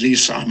in the Middle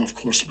East, I'm of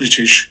course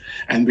British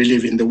and we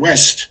live in the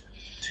West,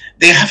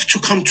 they have to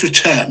come to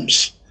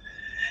terms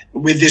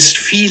with this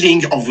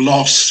feeling of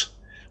loss,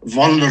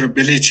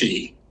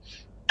 vulnerability,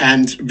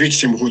 and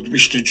victimhood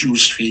which the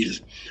Jews feel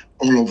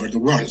all over the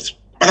world.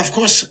 But of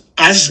course,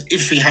 as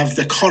if we have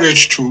the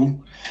courage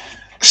to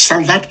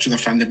stand up to the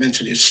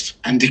fundamentalists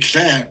and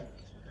declare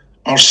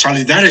our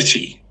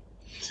solidarity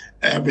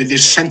with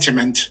this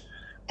sentiment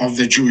of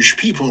the Jewish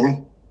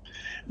people,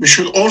 we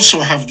should also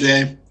have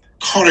the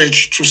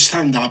courage to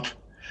stand up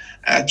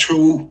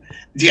to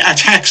the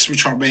attacks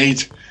which are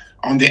made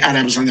on the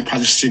Arabs and the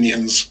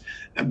Palestinians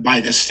by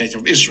the State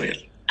of Israel.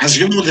 As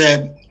you know,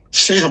 the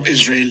State of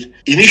Israel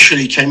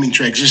initially came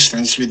into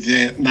existence with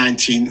the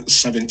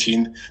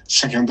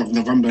 2nd of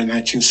November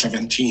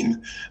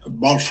 1917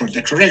 Balfour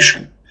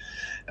Declaration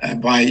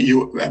by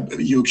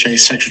UK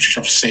Secretary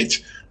of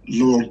State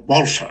Lord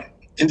Balfour.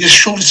 In this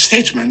short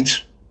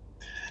statement,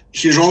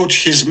 he wrote,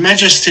 "His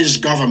Majesty's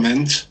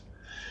government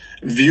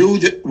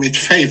viewed with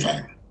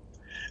favor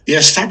the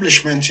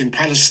establishment in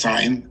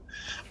Palestine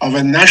of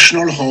a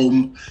national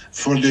home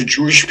for the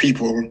Jewish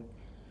people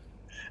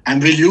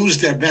and will use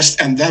their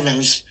best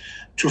endeavors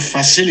to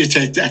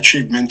facilitate the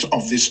achievement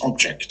of this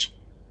object.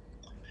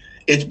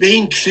 It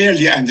being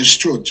clearly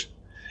understood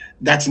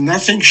that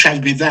nothing shall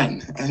be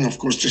done," and of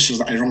course this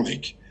is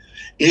ironic,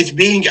 "it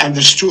being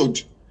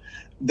understood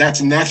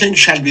that nothing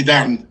shall be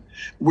done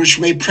which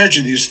may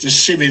prejudice the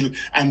civil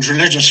and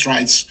religious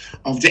rights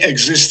of the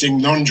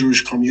existing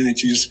non-Jewish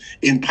communities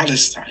in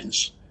Palestine,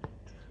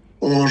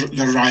 or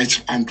the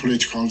right and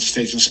political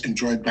status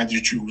enjoyed by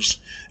the Jews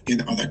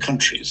in other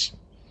countries."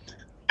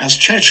 As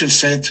Churchill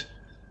said,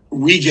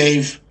 we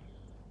gave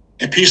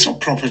a piece of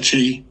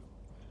property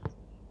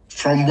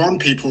from one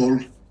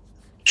people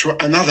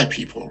to another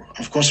people.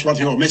 Of course, what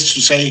he omits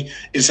to say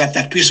is that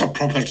that piece of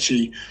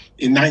property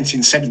in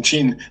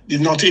 1917 did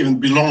not even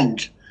belong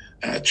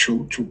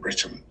to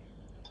Britain.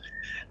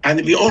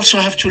 And we also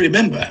have to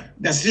remember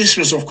that this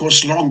was, of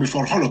course, long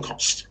before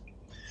Holocaust.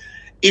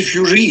 If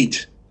you read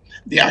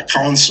the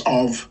accounts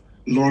of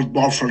Lord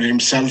Balfour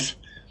himself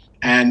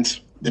and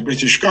the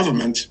British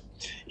government,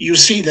 you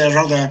see they're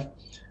rather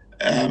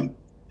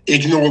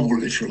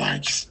ignoble, if you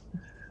like,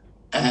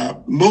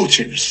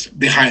 motives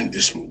behind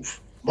this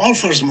move.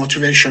 Balfour's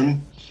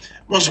motivation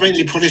was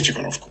mainly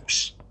political, of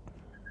course.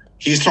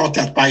 He thought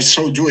that by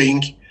so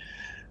doing,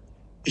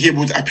 he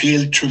would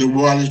appeal to the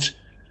world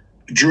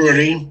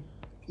Jewry,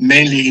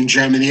 mainly in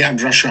Germany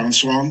and Russia and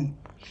so on.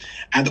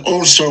 And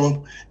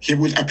also he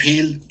would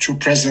appeal to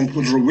President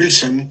Woodrow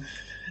Wilson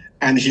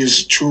and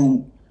his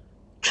two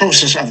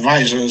closest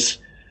advisors,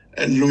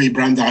 Louis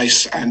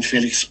Brandeis and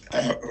Felix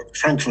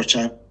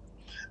Frankfurter,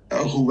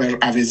 who were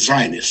avid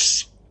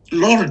Zionists.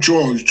 Lloyd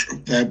George,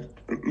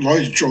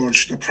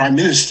 the Prime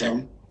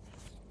Minister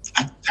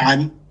at the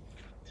time,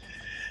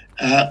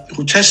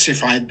 who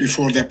testified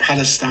before the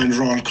Palestine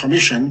Royal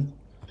Commission,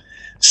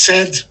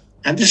 said,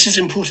 and this is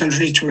important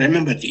really to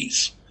remember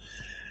these,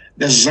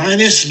 the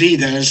Zionist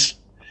leaders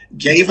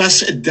gave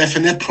us a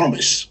definite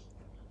promise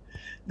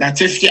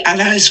that if the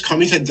Allies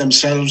committed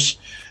themselves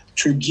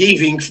to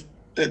giving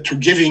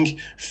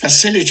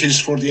facilities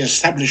for the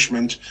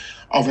establishment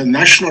of a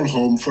national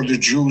home for the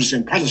Jews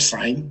in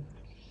Palestine,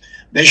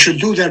 they should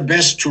do their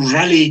best to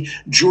rally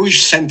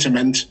Jewish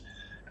sentiment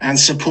and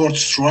support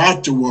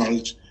throughout the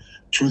world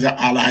to the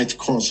Allied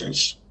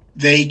causes.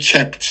 They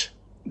kept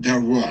their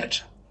word.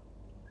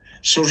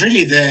 So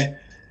really the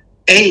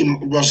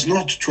aim was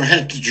not to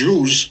help the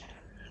Jews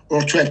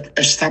or to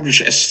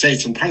establish a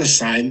state in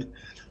Palestine,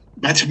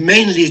 but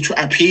mainly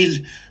to appeal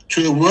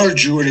to the world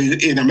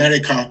Jewry in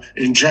America,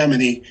 in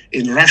Germany,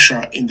 in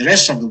Russia, in the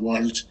rest of the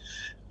world,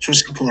 to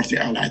support the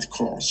Allied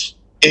cause.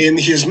 In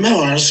his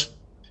memoirs,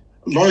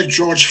 Lloyd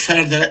George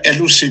further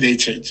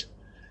elucidated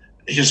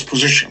his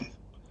position.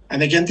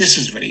 And again, this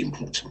is very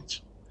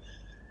important.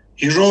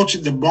 He wrote,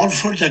 the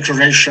Balfour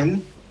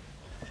Declaration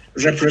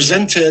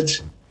represented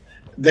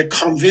the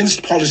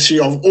convinced policy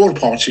of all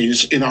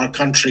parties in our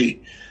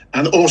country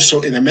and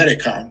also in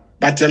America.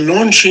 But the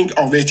launching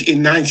of it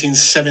in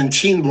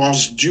 1917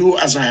 was due,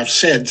 as I have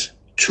said,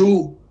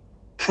 to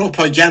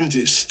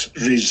propagandist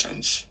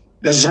reasons.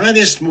 The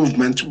Zionist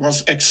movement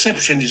was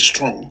exceptionally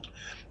strong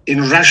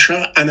in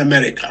Russia and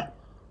America.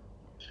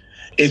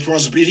 It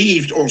was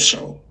believed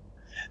also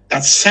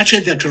that such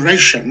a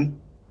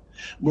declaration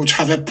would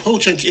have a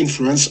potent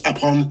influence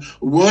upon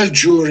world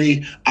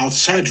Jewry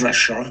outside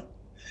Russia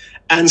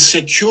and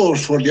secure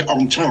for the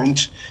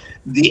Entente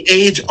the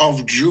aid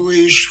of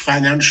Jewish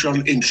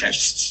financial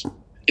interests.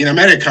 In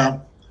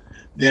America,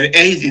 their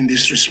aid in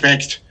this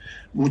respect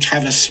would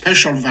have a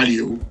special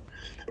value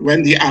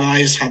when the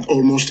Allies had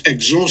almost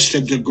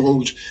exhausted the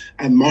gold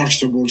and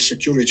marketable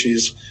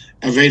securities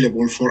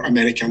available for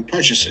American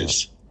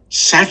purchases.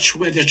 Such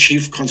were the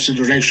chief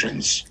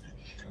considerations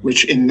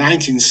which in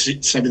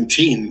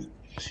 1917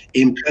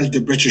 impelled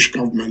the British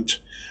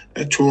government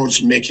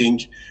towards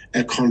making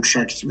a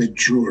contract with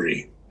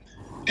Jewry,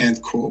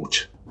 end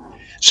quote.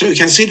 So you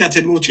can see that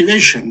the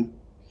motivation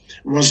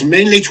was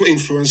mainly to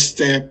influence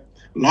the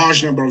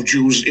large number of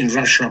Jews in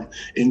Russia,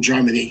 in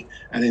Germany,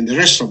 and in the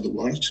rest of the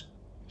world.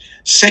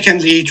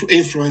 Secondly, to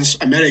influence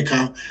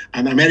America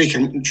and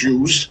American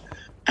Jews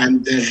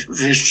and their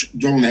rich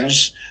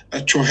donors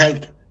to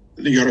help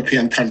the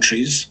European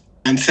countries.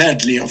 And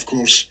thirdly, of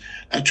course,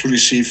 to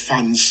receive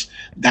funds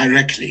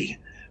directly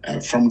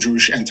from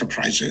Jewish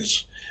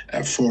enterprises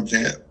for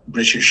the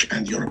British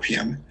and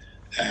European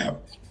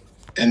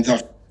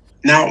endeavor.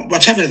 Now,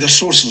 whatever the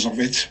sources of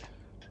it,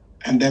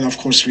 and then, of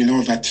course, we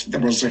know that there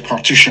was a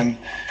partition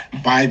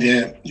by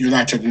the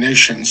United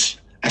Nations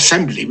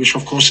Assembly, which,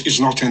 of course, is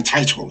not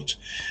entitled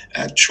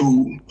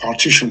to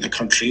partition the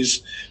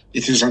countries.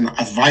 It is an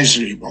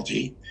advisory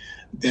body.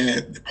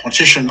 The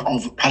partition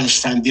of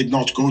Palestine did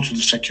not go to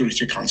the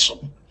Security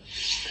Council.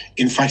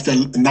 In fact,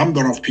 the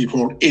number of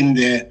people in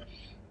the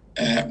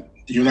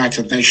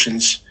United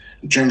Nations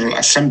General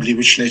Assembly,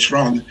 which later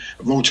on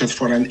voted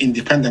for an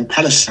independent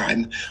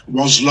Palestine,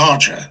 was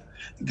larger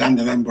than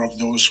the number of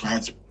those who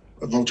had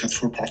voted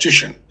for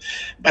partition.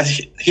 But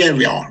here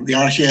we are. We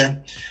are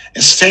here.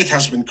 A state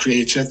has been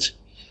created.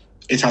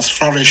 It has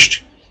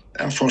flourished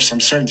for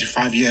some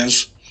 75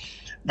 years,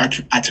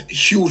 but at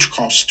huge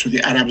cost to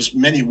the Arabs,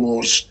 many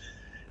wars,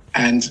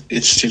 and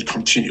it still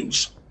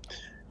continues.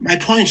 My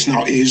point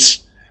now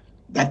is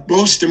that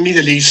both the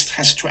Middle East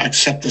has to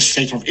accept the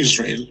state of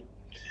Israel,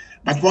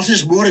 but what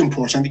is more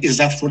important is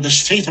that for the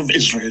state of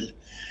Israel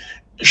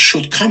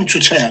should come to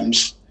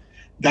terms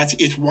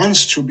that it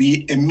wants to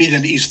be a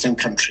Middle Eastern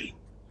country.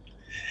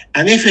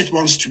 And if it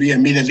wants to be a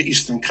Middle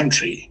Eastern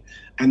country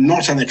and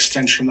not an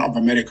extension of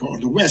America or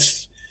the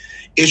West,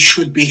 it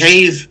should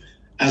behave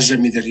as a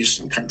Middle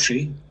Eastern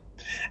country,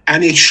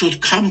 and it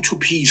should come to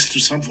peace, to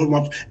some form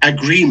of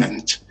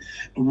agreement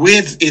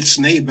with its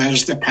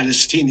neighbors, the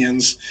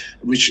Palestinians,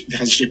 which it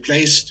has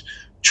replaced,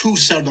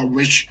 two-thirds of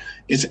which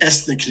is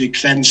ethnically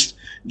cleansed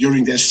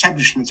during the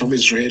establishment of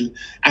Israel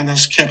and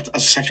has kept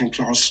as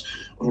second-class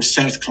or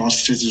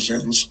third-class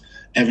citizens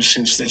ever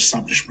since the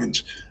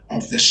establishment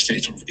of the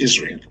State of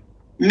Israel.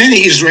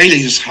 Many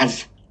Israelis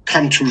have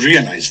come to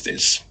realize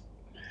this,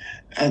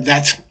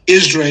 that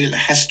Israel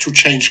has to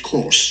change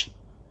course.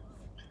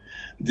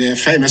 The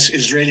famous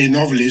Israeli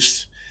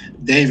novelist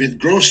David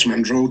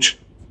Grossman wrote,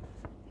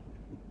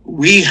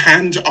 "We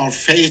hand our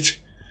fate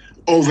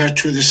over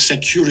to the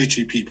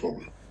security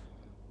people.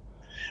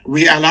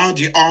 We allow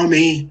the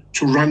army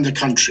to run the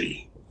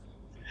country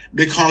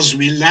because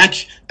we lack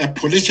a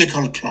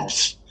political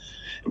class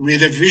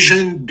with a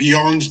vision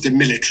beyond the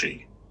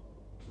military.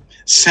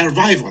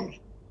 Survival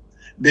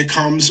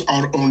becomes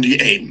our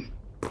only aim.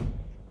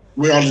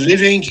 We are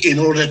living in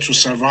order to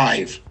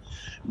survive,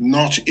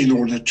 not in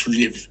order to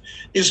live."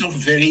 These are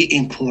very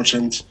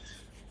important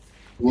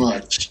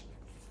words.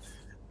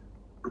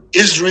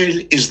 Israel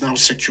is now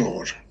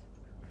secure.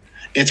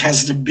 It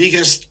has the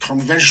biggest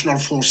conventional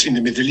force in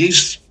the Middle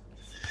East.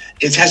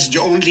 It has the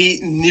only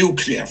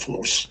nuclear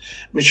force,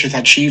 which it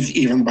achieved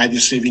even by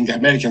deceiving the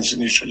Americans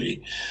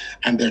initially,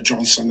 under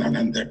Johnson and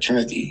under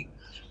Kennedy,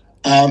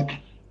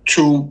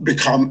 to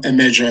become a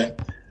major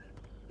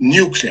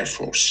nuclear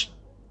force.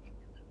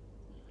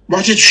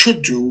 What it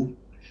should do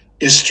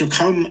is to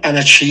come and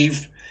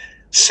achieve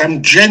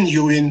some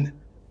genuine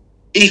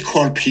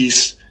equal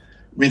peace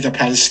with the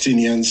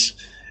Palestinians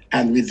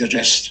and with the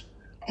rest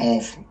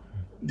of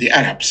the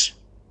Arabs.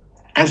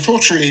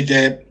 Unfortunately,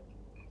 the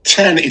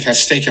turn it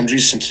has taken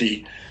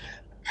recently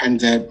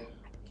under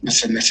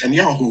Mr.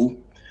 Netanyahu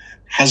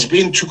has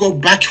been to go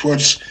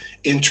backwards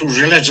into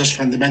religious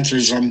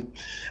fundamentalism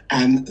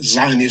and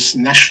Zionist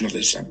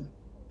nationalism.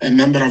 A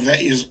member of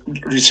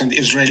the recent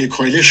Israeli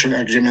coalition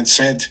agreement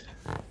said,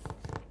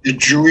 "The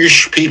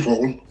Jewish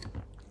people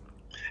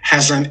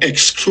has an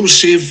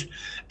exclusive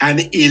and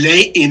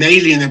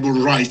inalienable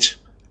right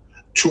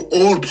to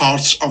all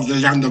parts of the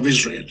land of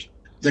Israel.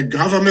 The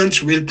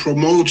government will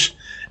promote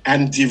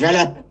and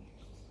develop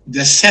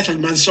the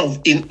settlements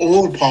in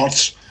all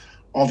parts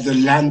of the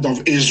land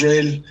of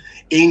Israel,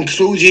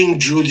 including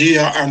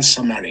Judea and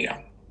Samaria."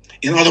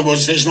 In other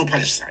words, there's no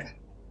Palestine.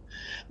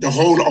 the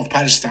whole of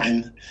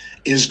Palestine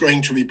is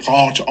going to be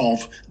part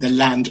of the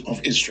land of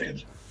Israel.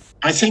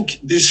 I think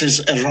this is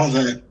a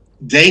rather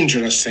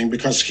dangerous thing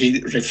because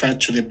he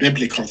referred to the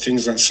biblical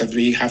things and said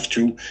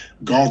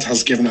God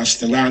has given us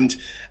the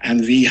land and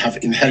we have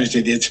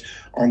inherited it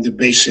on the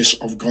basis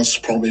of God's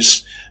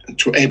promise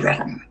to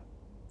Abraham.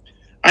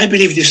 I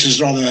believe this is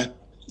rather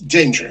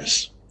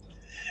dangerous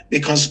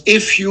because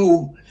if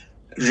you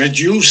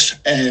reduce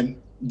a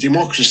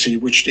democracy,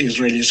 which the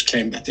Israelis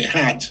claim that they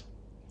had,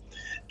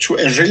 to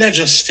a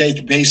religious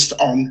state based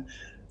on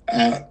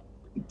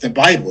the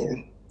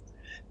Bible,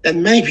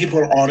 then many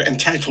people are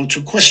entitled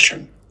to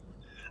question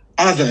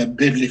other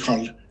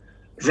biblical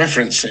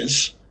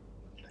references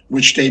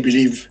which they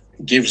believe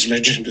gives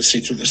legitimacy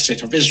to the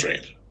state of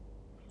Israel.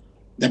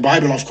 The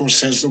Bible, of course,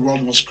 says the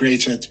world was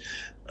created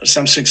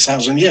some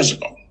 6,000 years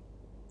ago.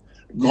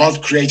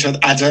 God created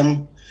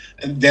Adam,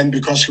 and then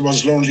because he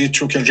was lonely,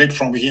 took a rib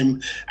from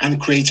him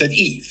and created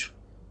Eve.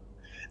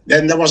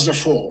 Then there was the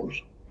fall.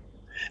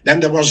 Then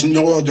there was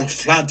Noah, the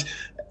flood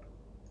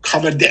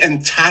covered the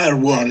entire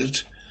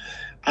world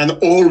and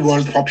all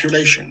world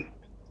population.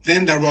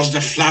 Then there was the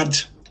flood,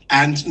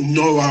 and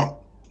Noah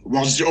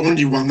was the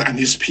only one and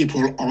his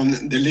people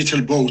on the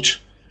little boat,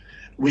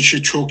 which he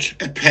took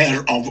a pair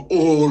of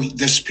all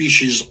the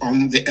species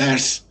on the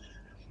earth.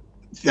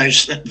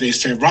 They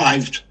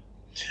survived,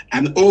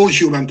 and all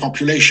human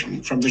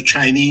population, from the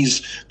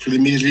Chinese to the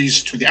Middle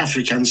East to the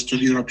Africans to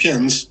the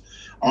Europeans,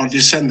 are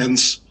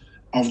descendants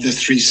of the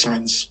three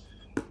sons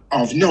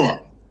of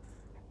Noah.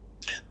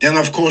 Then,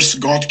 of course,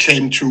 God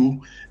came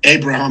to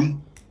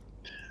Abraham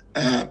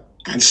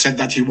and said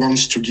that he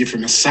wants to give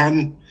him a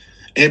son.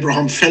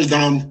 Abraham fell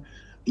down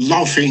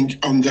laughing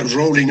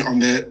rolling on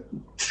the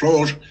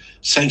floor,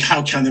 saying,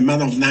 how can a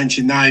man of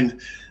 99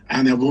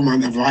 and a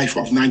woman, a wife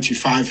of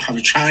 95 have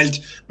a child?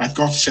 But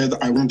God said,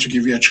 I want to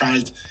give you a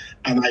child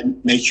and I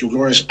make you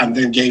glorious, and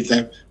then gave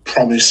the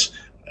promise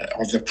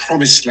of the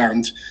promised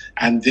land,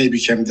 and they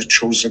became the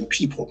chosen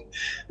people.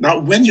 Now,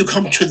 when you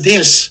come to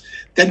this,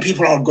 then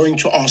people are going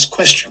to ask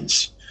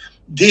questions.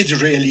 Did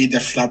really the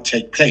flood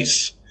take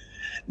place?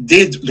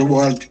 Did the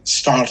world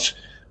start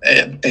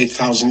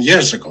 8,000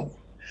 years ago?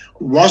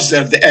 Was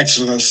there the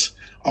exodus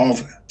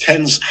of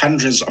tens,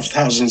 hundreds of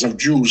thousands of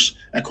Jews,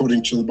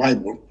 according to the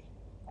Bible,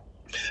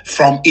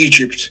 from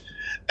Egypt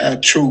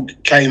to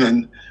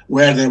Canaan,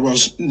 where there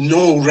was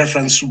no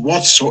reference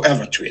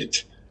whatsoever to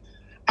it,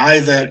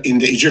 either in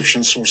the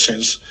Egyptian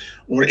sources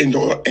or in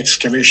the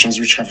excavations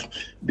which have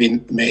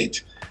been made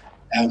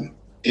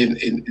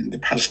in the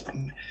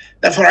Palestine?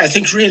 Therefore, I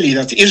think really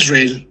that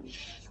Israel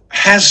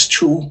has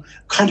to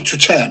come to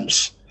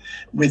terms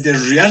with the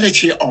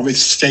reality of its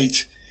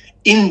state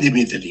in the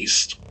Middle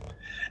East.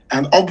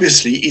 And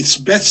obviously, its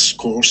best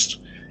course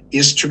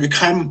is to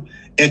become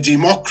a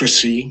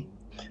democracy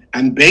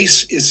and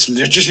base its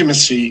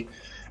legitimacy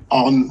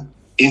on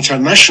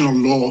international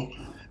law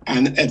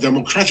and a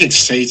democratic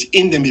state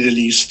in the Middle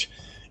East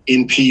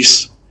in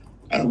peace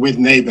with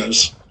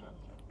neighbors,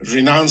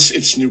 renounce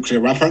its nuclear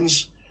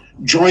weapons,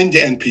 join the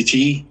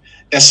NPT,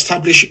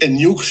 establish a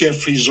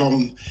nuclear-free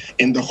zone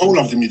in the whole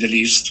of the Middle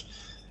East,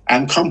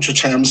 and come to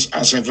terms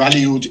as a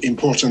valued,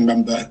 important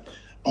member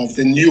of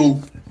the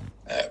new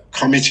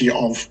Committee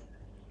of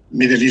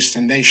Middle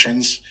Eastern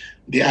Nations,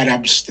 the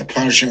Arabs, the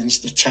Persians,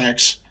 the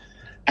Turks,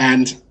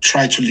 and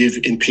try to live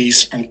in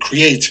peace and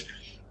create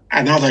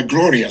another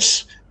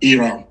glorious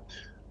era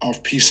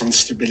of peace and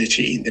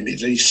stability in the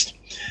Middle East.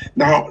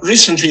 Now,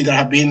 recently there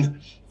have been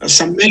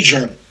some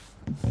major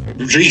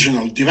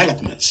regional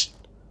developments.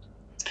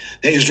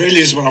 The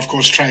Israelis were, of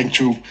course, trying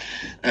to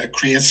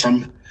create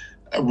some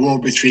war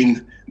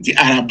between the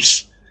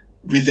Arabs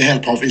with the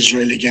help of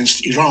Israel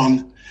against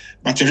Iran,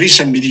 but the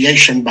recent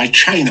mediation by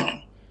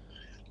China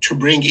to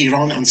bring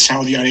Iran and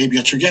Saudi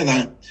Arabia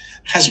together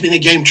has been a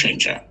game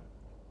changer.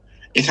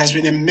 It has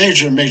been a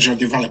major, major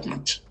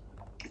development.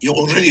 You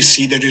already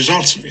see the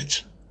results of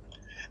it.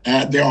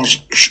 They are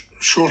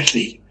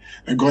shortly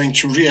going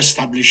to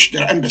re-establish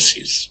their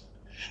embassies.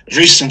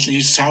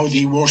 Recently,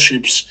 Saudi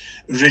warships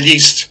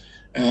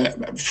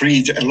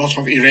freed a lot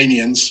of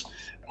Iranians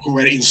who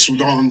were in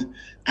Sudan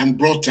and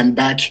brought them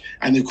back,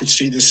 and you could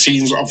see the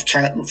scenes of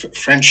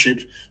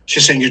friendship,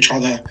 kissing each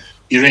other,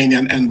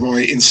 Iranian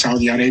envoy in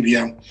Saudi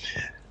Arabia.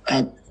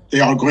 They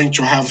are going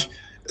to have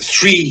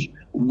 3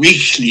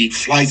 weekly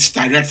flights,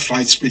 direct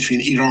flights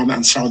between Iran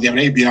and Saudi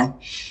Arabia.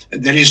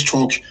 There is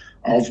talk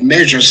of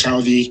major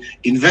Saudi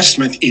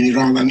investment in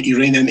Iran and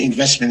Iranian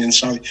investment in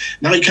Saudi.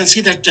 Now you can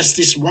see that just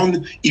this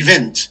one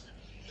event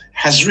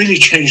has really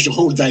changed the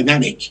whole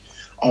dynamic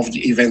of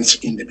the events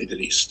in the Middle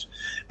East.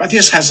 But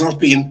this has not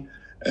been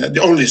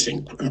the only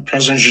thing.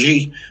 President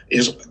Xi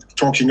is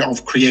talking of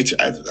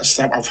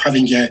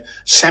having a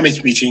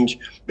summit meeting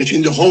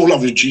between the whole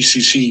of the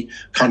GCC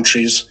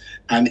countries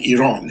and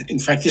Iran. In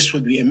fact, this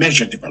would be a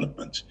major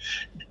development.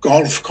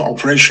 Gulf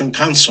Cooperation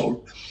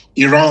Council,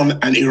 Iran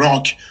and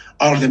Iraq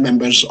are the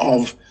members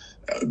of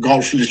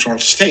Gulf littoral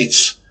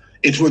states.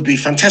 It would be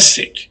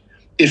fantastic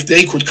if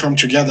they could come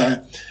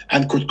together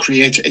and could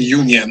create a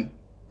union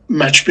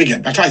much bigger.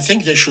 But I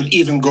think they should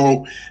even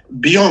go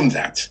beyond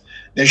that.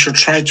 They should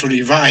try to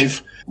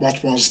revive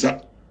what was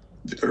the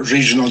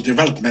Regional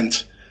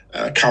Development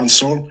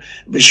Council,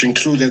 which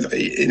included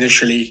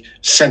initially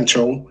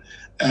CENTO,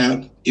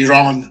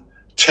 Iran,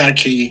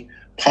 Turkey,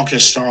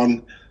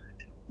 Pakistan,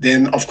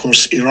 then of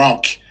course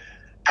Iraq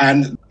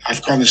and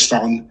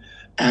Afghanistan,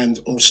 and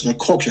also the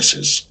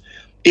Caucasus.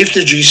 If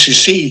the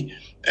GCC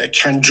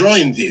can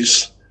join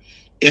this,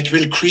 it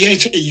will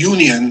create a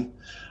union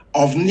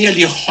of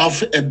nearly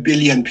 500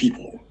 million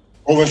people,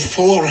 over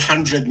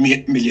 400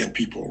 million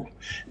people,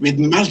 with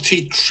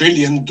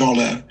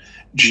multi-trillion-dollar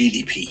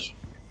GDP.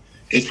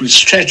 It will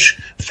stretch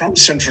from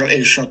Central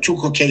Asia to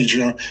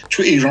Caucasia,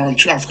 to Iran,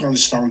 to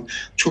Afghanistan,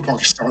 to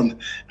Pakistan,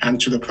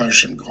 and to the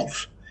Persian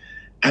Gulf.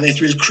 And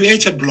it will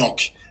create a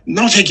bloc,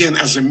 not again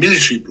as a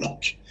military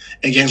bloc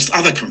against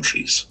other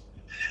countries,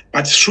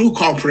 but through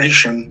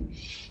cooperation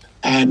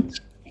and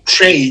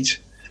trade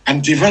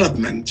and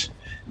development,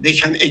 they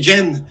can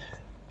again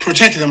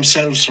protect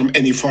themselves from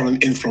any foreign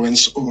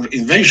influence or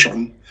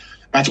invasion,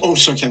 but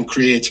also can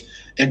create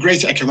a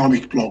great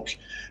economic bloc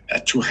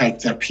to help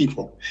their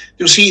people.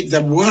 You see,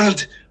 the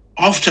world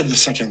after the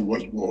Second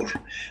World War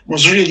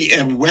was really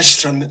a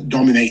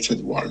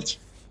Western-dominated world.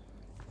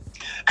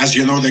 As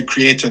you know, they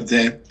created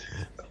the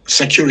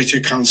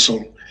Security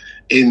Council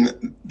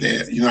in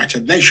the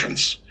United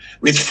Nations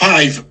with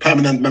 5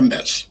 permanent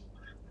members: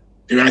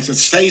 the United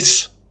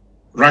States,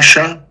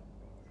 Russia,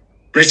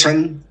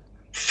 Britain,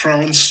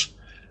 France,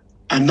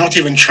 and not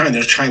even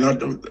China. China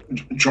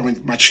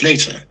joined much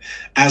later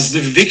as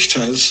the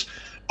victors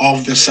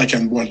of the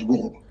Second World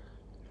War.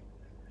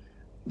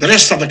 The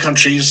rest of the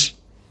countries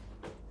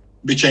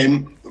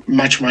became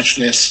much, much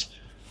less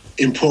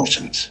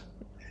important.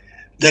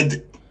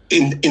 The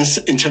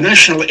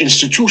international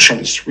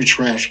institutions which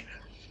were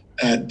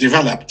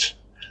developed,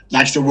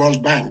 like the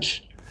World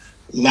Bank,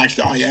 like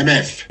the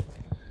IMF,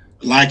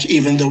 like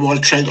even the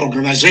World Trade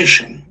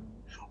Organization,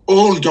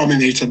 all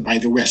dominated by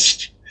the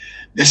West.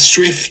 The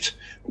SWIFT,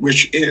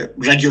 which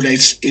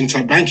regulates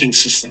interbanking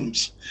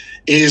systems,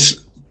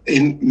 is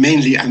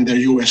mainly under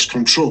US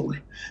control.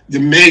 The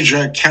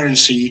major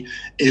currency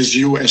is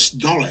US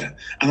dollar.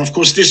 And of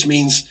course, this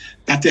means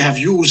that they have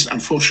used,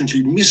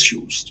 unfortunately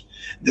misused,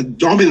 the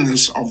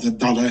dominance of the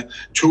dollar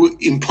to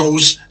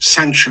impose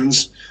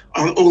sanctions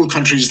on all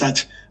countries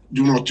that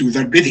do not do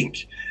their bidding.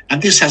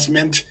 And this has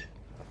meant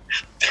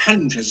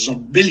hundreds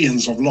of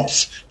billions of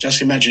loss.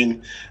 Just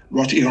imagine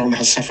what Iran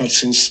has suffered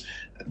since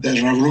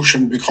the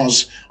revolution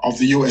because of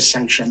the US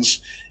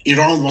sanctions.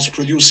 Iran was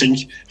producing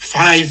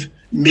 5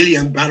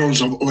 million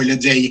barrels of oil a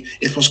day.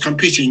 It was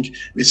competing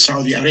with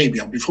Saudi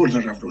Arabia before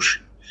the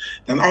revolution.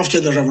 Then after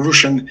the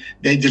revolution,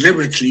 they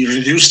deliberately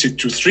reduced it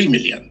to 3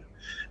 million.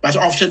 But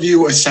after the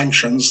US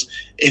sanctions,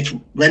 it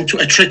went to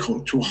a trickle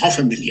to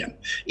 500,000.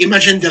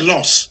 Imagine the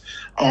loss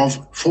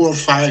of 4 or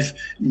 5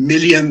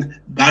 million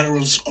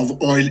barrels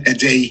of oil a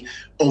day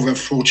over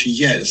 40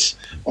 years.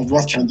 Of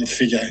what kind of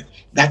figure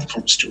that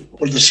comes to?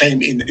 Or the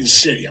same in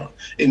Syria,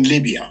 in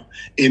Libya,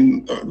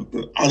 in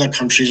other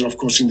countries, of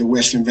course, in the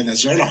West, in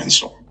Venezuela and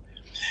so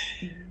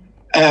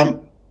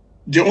on.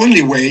 The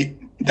only way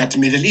that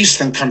Middle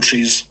Eastern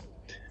countries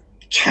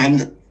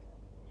can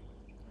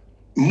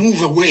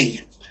move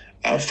away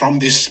from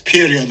this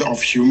period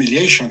of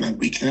humiliation and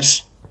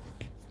weakness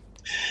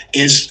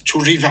is to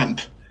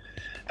revamp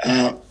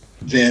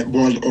the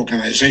world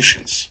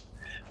organizations.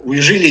 We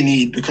really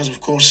need, because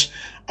of course,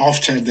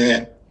 after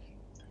the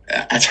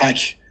attack,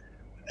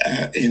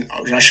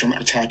 Russian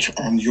attack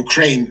on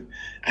Ukraine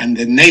and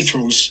the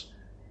NATO's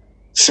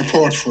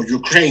support for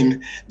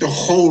Ukraine, the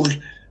whole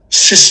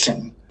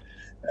system,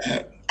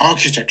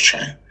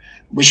 architecture,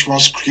 which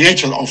was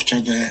created after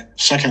the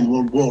Second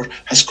World War,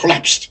 has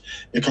collapsed,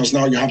 because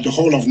now you have the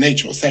whole of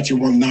NATO,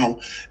 31 now,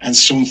 and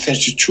soon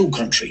 32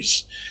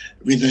 countries,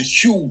 with a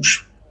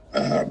huge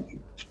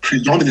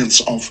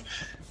predominance of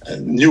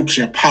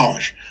nuclear power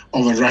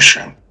over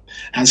Russia.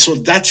 And so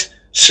that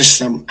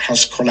system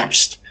has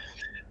collapsed.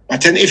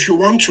 But then if you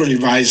want to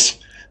revise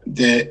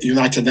the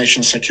United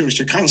Nations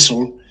Security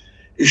Council,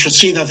 you should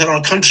see that there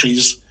are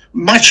countries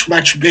much,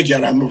 much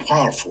bigger and more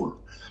powerful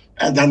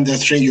than the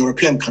 3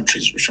 European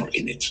countries which are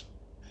in it.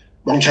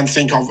 One can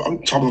think of,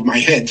 on top of my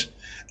head,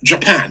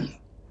 Japan,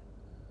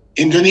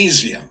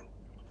 Indonesia,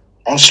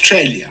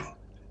 Australia,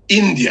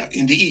 India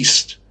in the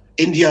East.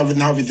 India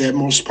now, with the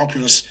most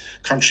populous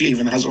country,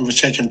 even has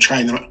overtaken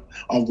China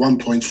of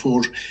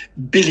 1.4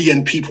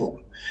 billion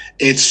people.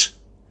 Its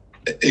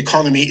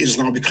economy is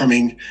now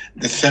becoming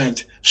the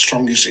 3rd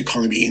strongest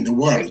economy in the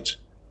world.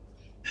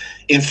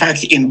 In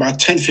fact, in about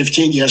 10,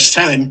 15 years'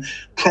 time,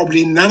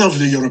 probably none of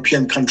the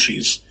European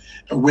countries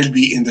will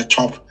be in the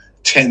top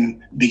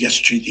 10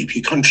 biggest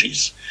GDP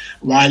countries.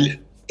 While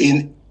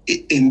in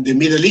the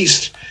Middle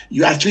East,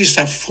 you at least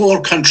have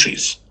 4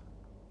 countries: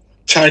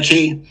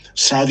 Turkey,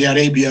 Saudi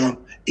Arabia,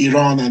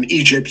 Iran, and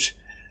Egypt,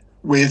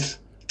 with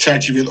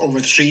Turkey with over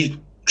 3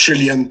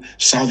 trillion,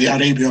 Saudi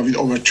Arabia with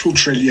over 2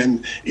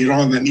 trillion,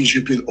 Iran and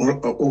Egypt with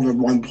over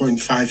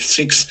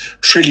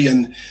 $1.56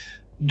 trillion,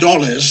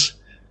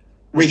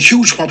 with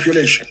huge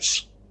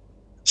populations.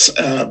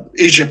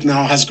 Egypt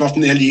now has got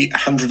nearly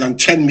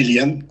 110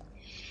 million.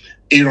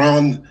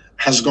 Iran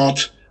has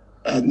got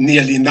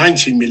nearly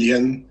 90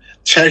 million.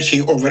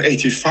 Turkey over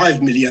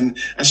 85 million.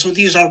 And so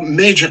these are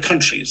major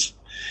countries.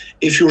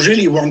 If you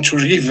really want to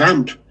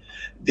revamp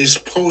this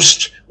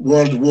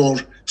post-World War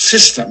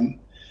system,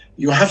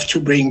 you have to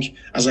bring,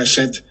 as I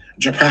said,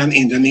 Japan,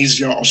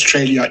 Indonesia,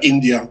 Australia,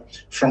 India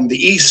from the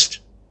east,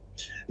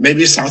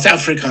 maybe South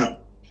Africa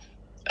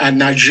and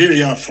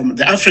Nigeria from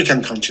the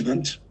African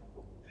continent,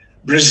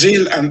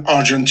 Brazil and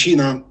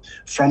Argentina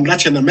from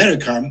Latin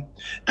America,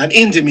 and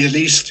in the Middle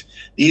East,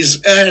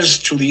 these heirs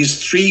to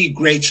these three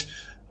great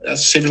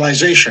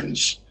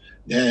civilizations,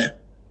 the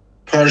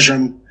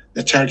Persian,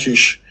 the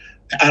Turkish,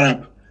 the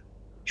Arab,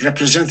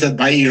 represented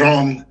by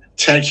Iran,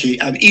 Turkey,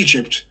 and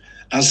Egypt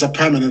as the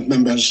permanent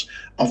members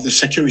of the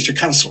Security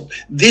Council.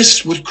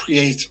 This would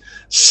create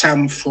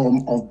some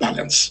form of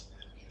balance.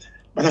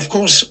 But of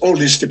course, all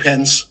this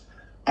depends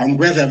on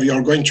whether we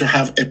are going to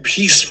have a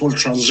peaceful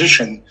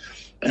transition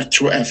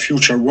to a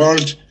future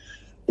world,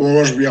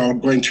 or we are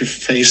going to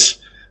face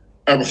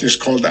what is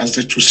called as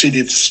the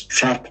Thucydides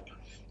trap.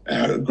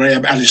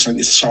 Graham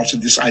Allison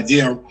started this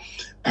idea,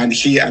 and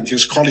he and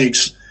his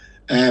colleagues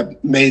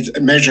made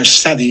a major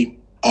study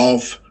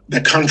of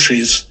the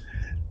countries,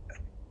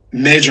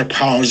 major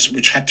powers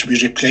which had to be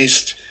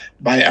replaced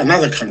by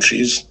another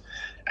countries.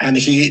 And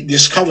he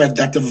discovered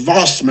that the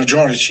vast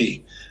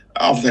majority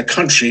of the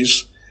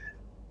countries,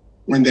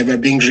 when they were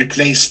being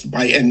replaced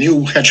by a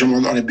new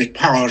hegemon or a big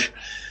power,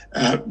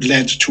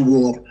 led to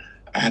war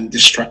and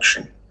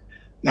destruction.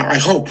 Now, I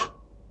hope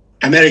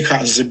America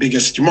is the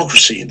biggest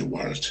democracy in the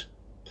world,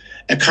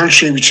 a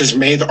country which is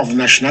made of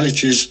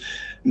nationalities,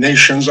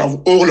 nations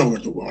of all over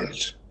the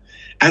world,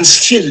 and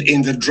still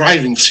in the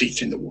driving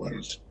seat in the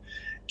world,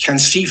 can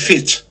see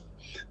fit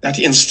that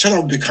instead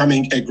of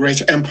becoming a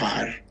great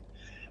empire,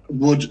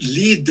 would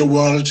lead the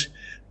world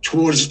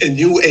towards a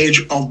new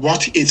age of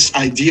what its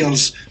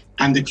ideals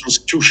and the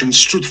Constitution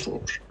stood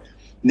for,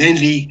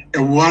 namely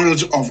a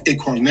world of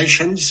equal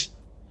nations,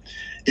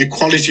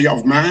 equality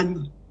of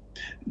man,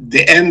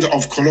 the end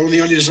of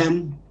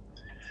colonialism,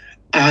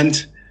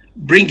 and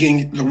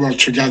bringing the world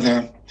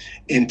together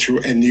into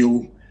a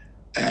new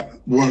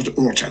world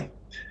order.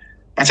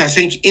 But I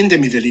think in the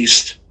Middle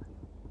East,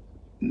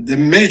 the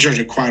major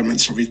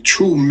requirements of it,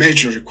 two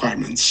major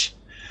requirements,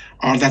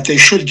 are that they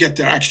should get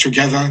their act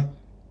together,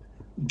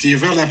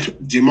 develop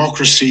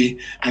democracy,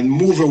 and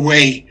move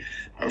away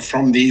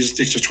from these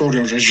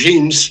dictatorial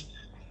regimes,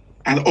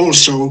 and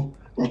also,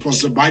 what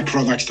was the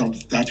byproduct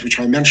of that, which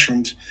I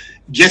mentioned,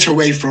 get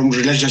away from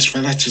religious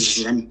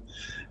fanaticism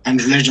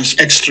and religious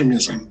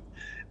extremism,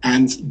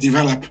 and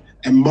develop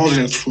a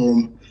moderate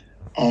form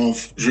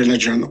of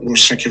religion or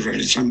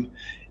secularism.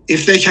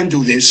 If they can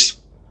do this,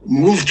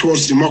 move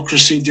towards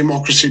democracy,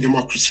 democracy,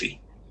 democracy.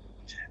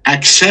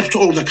 Accept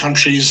all the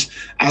countries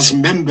as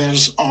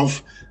members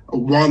of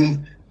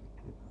one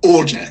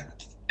order,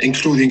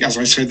 including, as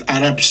I said,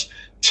 Arabs,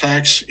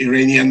 Turks,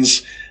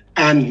 Iranians,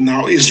 and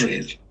now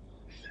Israel,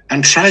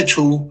 and try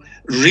to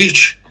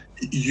reach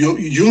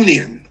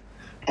union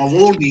of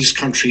all these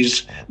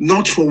countries,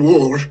 not for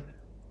war,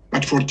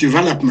 but for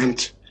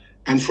development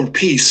and for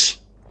peace.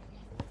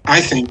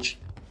 I think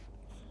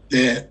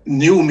the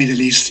new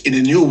Middle East in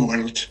a new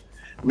world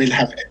will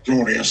have a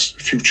glorious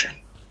future.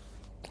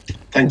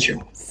 Thank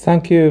you.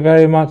 Thank you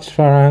very much,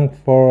 Farhang,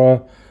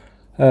 for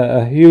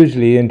a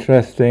hugely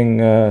interesting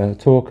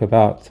talk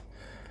about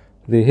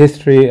the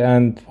history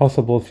and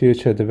possible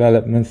future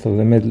developments of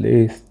the Middle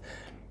East.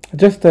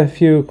 Just a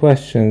few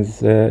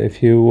questions,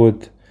 if you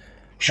would.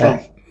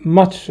 Sure.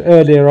 Much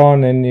earlier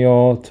on in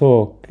your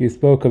talk, you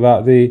spoke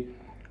about the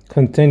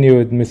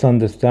continued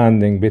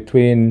misunderstanding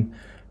between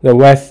the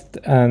West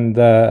and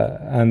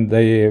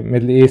the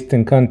Middle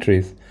Eastern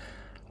countries.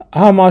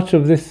 How much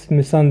of this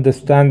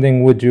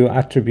misunderstanding would you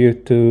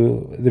attribute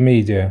to the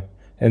media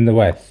in the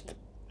West?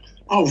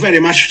 Oh, very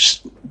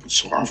much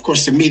so. Of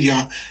course, the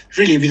media,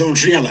 really, we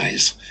don't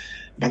realize.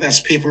 But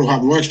as people who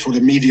have worked for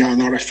the media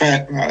and are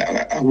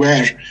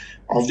aware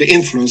of the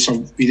influence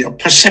of media,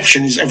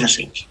 perception is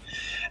everything.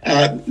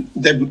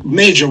 The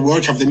major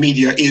work of the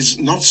media is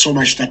not so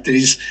much that there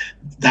is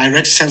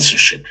direct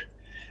censorship,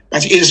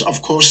 but is,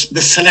 of course,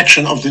 the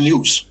selection of the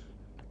news.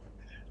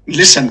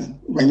 Listen,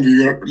 when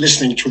we are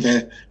listening to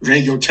the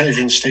radio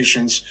television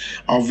stations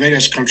of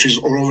various countries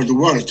all over the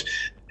world,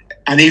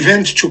 an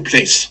event took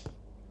place.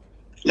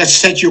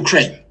 Let's take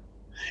Ukraine.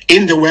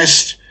 In the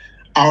West,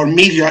 our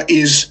media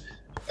is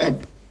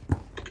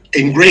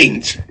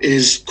ingrained,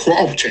 is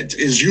co-opted,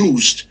 is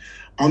used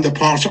on the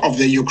part of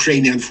the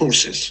Ukrainian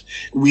forces.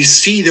 We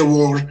see the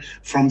war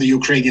from the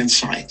Ukrainian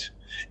side.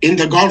 In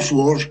the Gulf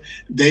War,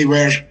 they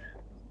were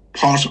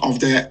part of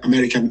the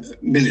American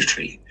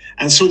military.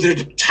 And so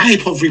the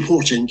type of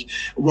reporting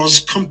was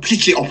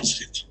completely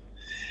opposite.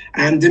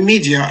 And the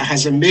media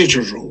has a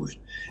major role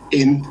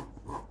in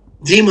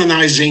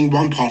demonizing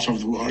one part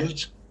of the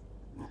world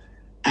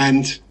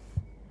and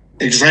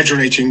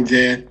exaggerating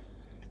the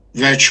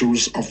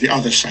virtues of the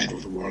other side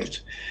of the world.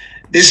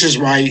 This is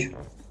why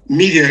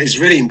media is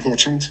very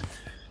important.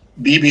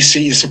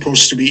 BBC is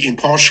supposed to be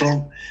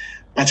impartial,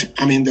 but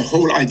I mean, the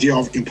whole idea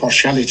of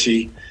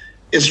impartiality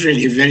is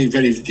really very,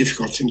 very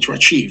difficult thing to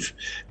achieve,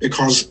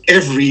 because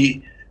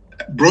every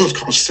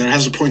broadcaster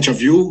has a point of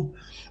view,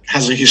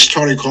 has a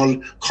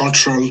historical,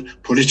 cultural,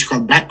 political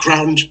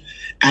background,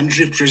 and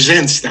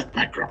represents that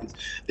background.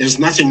 There's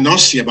nothing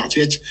nasty about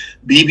it.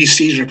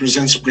 BBC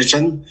represents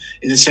Britain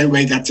in the same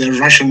way that the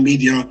Russian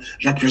media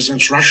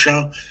represents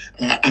Russia.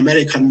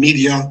 American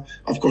media,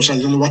 of course, I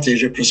don't know what they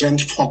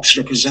represent. Fox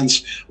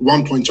represents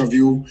one point of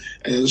view,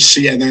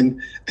 CNN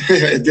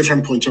a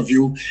different point of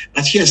view.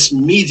 But yes,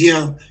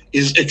 media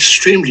is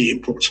extremely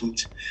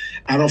important.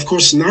 And of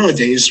course,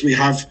 nowadays we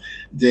have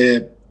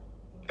the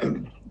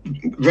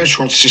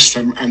virtual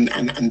system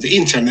and the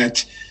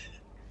internet,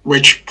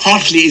 which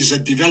partly is a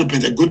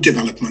development, a good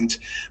development,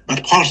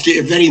 but partly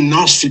a very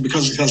nasty,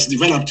 because it has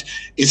developed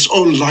its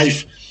own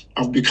life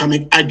of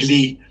becoming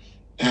ugly,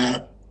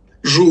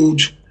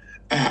 rude,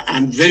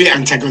 and very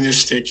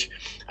antagonistic.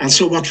 And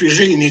so what we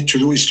really need to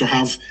do is to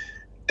have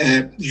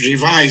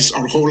revise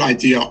our whole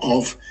idea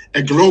of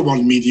a global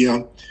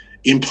media,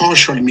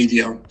 impartial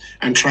media,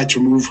 and try to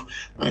move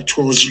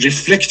towards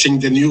reflecting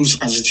the news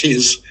as it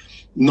is,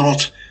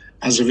 not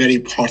as a very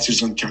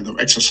partisan kind of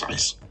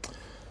exercise.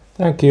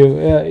 Thank you.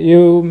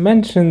 You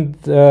mentioned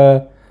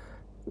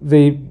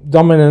the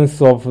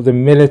dominance of the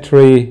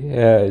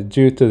military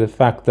due to the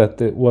fact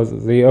that it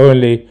was the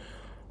only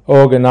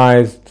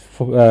organized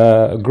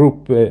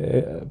group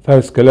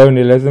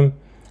post-colonialism,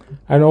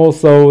 and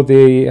also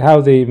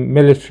how the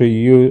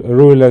military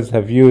rulers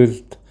have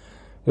used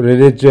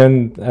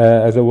religion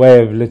as a way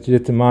of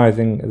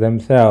legitimizing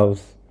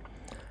themselves,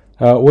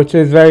 which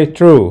is very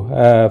true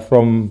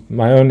from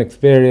my own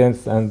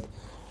experience, and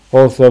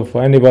also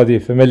for anybody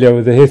familiar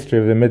with the history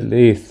of the Middle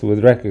East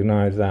would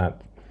recognize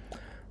that.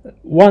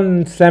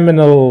 One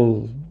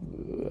seminal,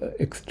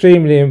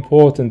 extremely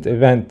important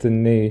event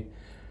in the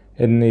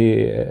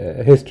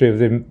history of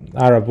the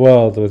Arab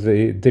world was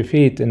the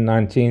defeat in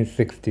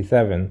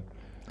 1967.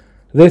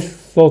 This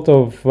sort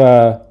of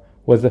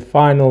was the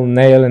final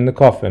nail in the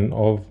coffin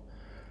of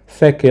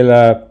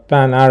secular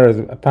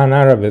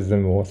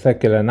pan-Arabism or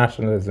secular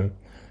nationalism,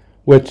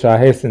 which I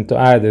hasten to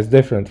add is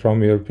different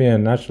from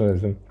European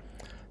nationalism.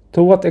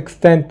 To what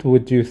extent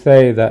would you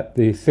say that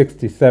the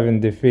 67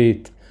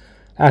 defeat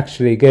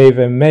actually gave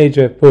a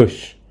major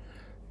push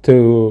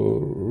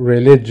to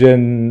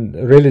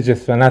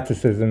religious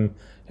fanaticism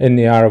in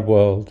the Arab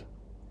world?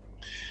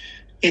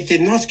 It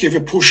did not give a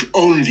push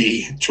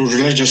only to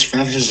religious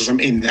fanaticism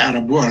in the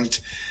Arab world,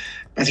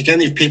 but again,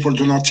 if people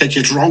do not take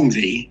it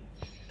wrongly,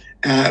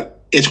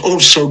 it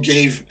also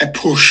gave a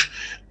push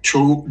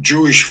to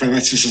Jewish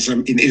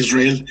fanaticism in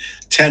Israel,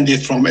 turned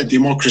it from a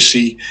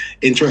democracy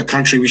into a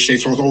country which they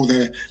thought all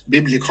the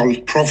biblical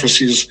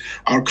prophecies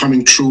are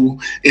coming true,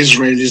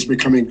 Israel is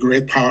becoming a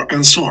great power,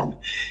 and so on.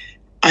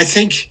 I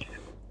think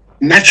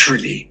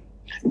naturally,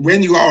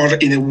 when you are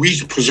in a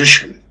weak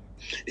position,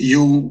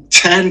 you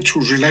turn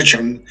to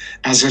religion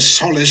as a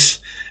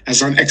solace,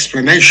 as an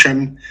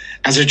explanation,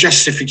 as a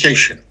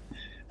justification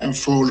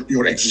for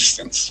your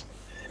existence.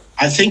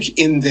 I think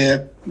in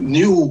the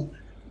new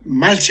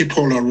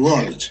multipolar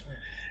world,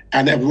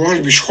 and a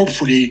world which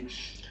hopefully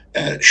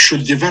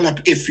should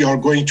develop if we are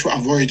going to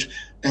avoid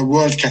a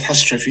world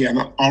catastrophe and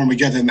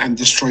Armageddon and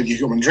destroy the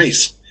human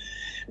race,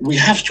 we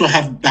have to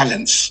have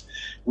balance.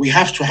 We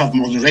have to have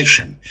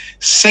moderation.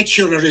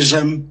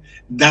 Secularism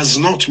does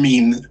not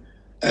mean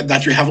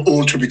that we have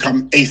all to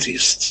become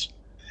atheists.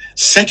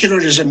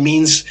 Secularism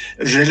means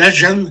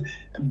religion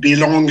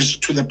belongs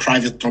to the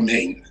private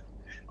domain,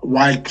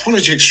 while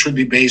politics should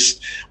be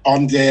based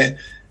on the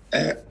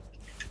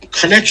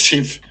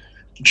collective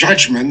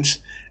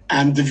judgment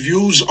and the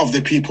views of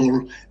the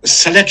people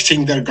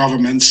selecting their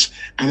governments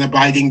and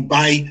abiding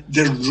by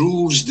the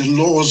rules, the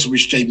laws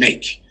which they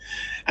make.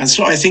 And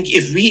so I think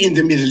if we in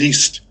the Middle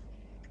East,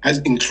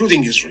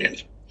 including Israel,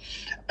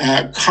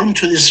 come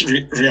to this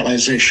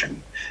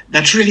realization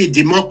that really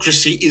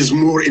democracy is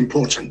more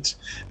important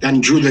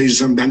than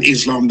Judaism, than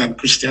Islam, than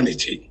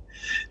Christianity,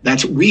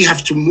 that we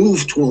have to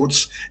move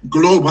towards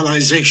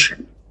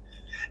globalization,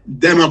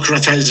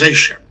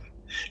 democratization,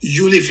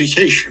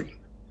 unification,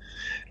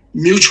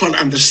 mutual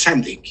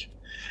understanding,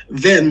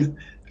 then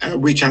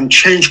we can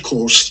change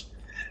course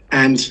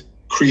and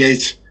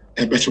create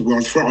a better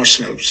world for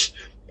ourselves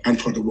and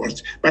for the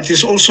world. But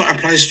this also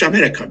applies to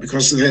America,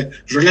 because the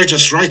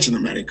religious right in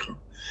America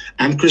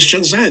and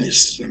Christian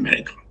Zionists in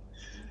America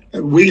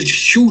wield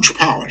huge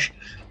power,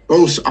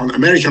 both on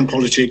American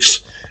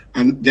politics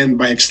and then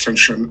by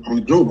extension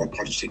on global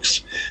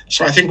politics.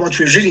 So I think what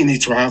we really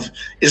need to have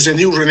is a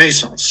new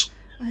renaissance,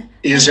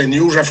 is a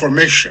new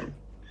reformation,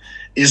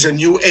 is a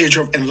new age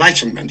of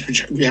enlightenment,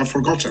 which we have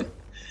forgotten,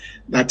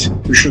 that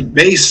we should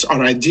base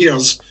our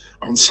ideas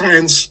on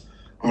science,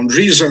 on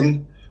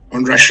reason,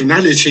 on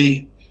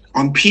rationality,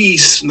 on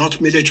peace,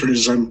 not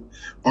militarism,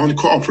 on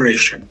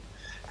cooperation.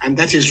 And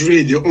that is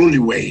really the only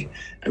way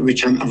we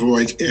can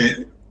avoid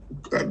a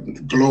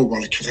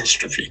global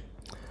catastrophe.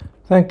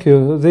 Thank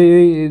you.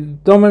 The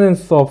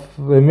dominance of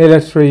the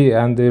military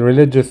and the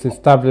religious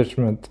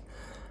establishment,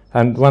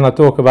 and when I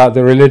talk about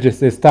the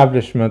religious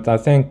establishment, I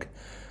think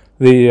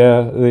best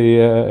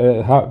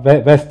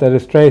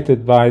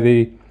illustrated by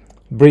the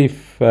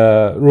brief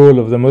rule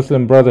of the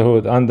Muslim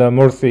Brotherhood under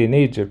Morsi in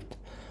Egypt,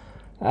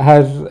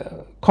 has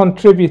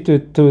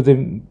contributed to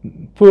the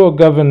poor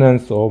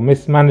governance or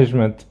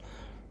mismanagement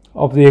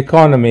of the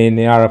economy in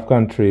the Arab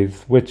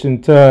countries, which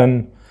in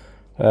turn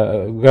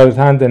goes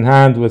hand in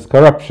hand with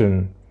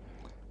corruption.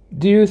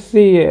 Do you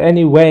see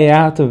any way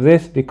out of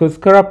this? Because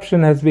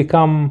corruption has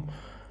become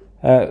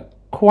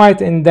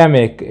quite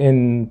endemic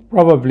in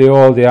probably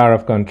all the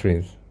Arab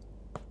countries.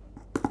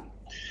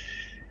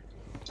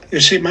 You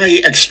see, my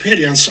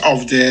experience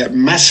of the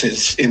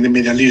masses in the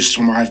Middle East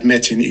whom I've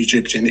met in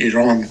Egypt, in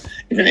Iran,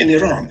 even in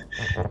Iran,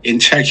 in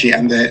Turkey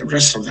and the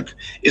rest of them,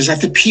 is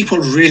that the people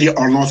really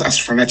are not as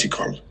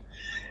fanatical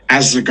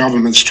as the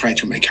governments try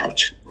to make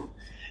out.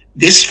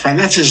 This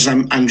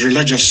fanaticism and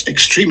religious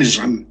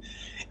extremism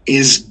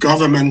is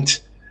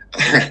government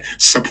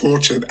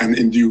supported and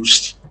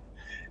induced.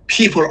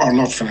 People are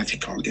not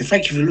fanatical. In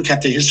fact, if you look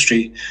at the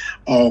history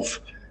of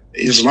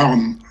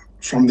Islam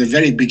from the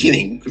very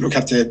beginning, look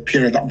at the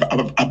period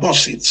of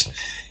Abbasids,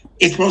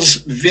 it was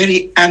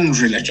very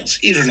unreligious,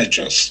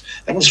 irreligious.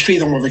 There was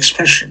freedom of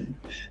expression.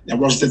 There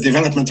was the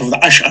development of the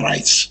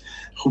Ash'arites,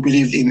 who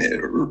believed in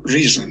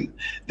reason.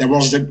 There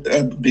was the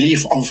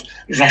belief of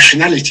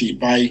rationality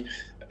by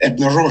Ibn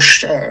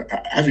Rushd,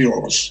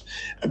 Averroes.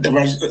 There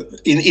was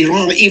in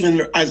Iran,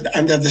 even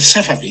under the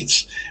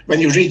Safavids, when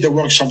you read the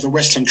works of the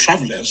Western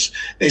travelers,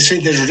 they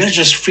say the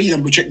religious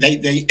freedom which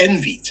they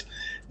envied,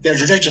 their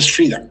religious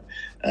freedom.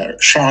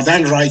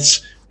 Chardin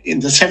writes in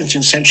the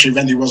 17th century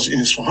when he was in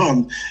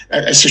Isfahan,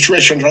 a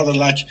situation rather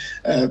like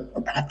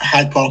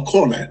Hyde Park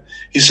Corner.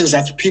 He says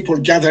that people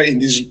gather in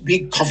these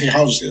big coffee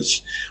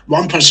houses.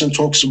 One person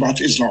talks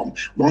about Islam,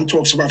 one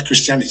talks about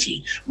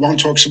Christianity, one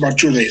talks about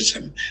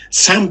Judaism.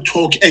 Some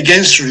talk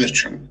against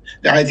religion,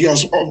 the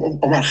ideas of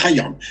Omar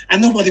Khayyam,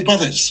 and nobody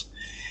bothers.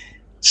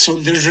 So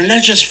the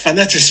religious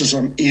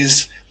fanaticism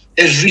is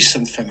a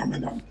recent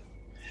phenomenon.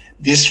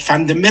 This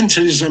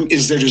fundamentalism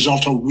is the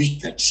result of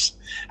weakness.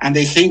 And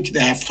they think,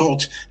 they have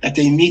thought that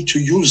they need to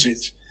use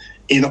it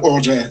in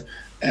order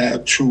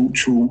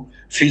to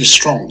feel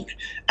strong.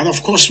 And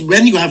of course,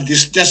 when you have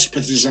this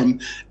despotism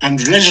and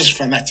religious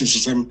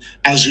fanaticism,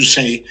 as you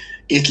say,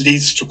 it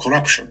leads to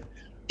corruption.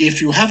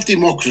 If you have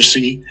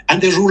democracy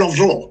and the rule of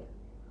law,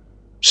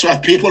 so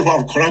that people who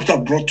are corrupt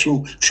are brought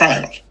to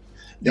trial,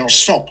 they are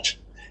stopped,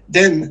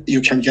 then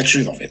you can get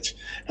rid of it.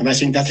 And I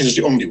think that is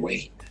the only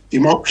way.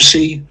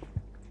 Democracy,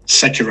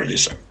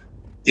 secularism.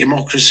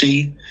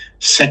 Democracy,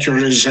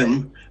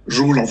 secularism,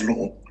 rule of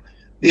law.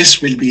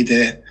 This will be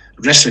the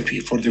recipe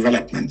for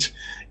development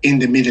in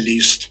the Middle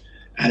East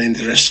and in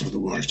the rest of the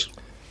world.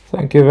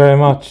 Thank you very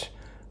much.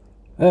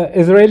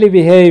 Israeli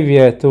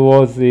behavior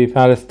towards the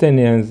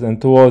Palestinians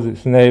and towards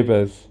its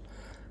neighbors,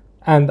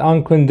 and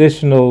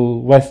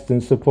unconditional Western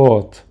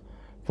support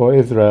for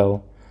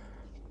Israel,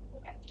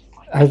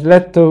 has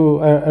led to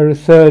a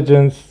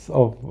resurgence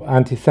of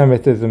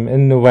anti-Semitism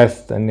in the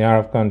West and the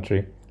Arab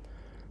country.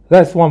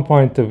 That's one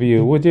point of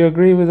view. Would you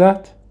agree with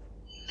that?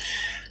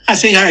 I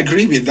think I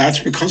agree with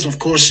that because, of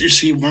course, you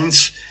see,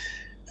 once,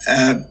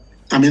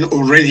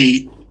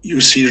 already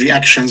you see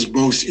reactions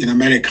both in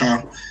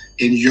America,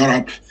 in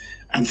Europe.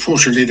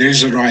 Unfortunately, there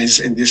is a rise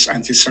in this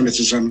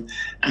anti-Semitism,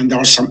 and there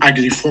are some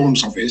ugly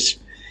forms of it.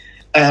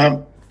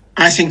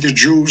 I think the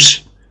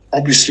Jews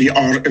obviously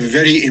are a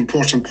very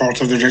important part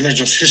of the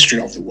religious history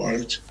of the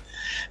world.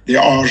 They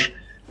are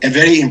a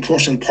very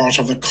important part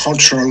of the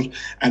cultural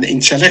and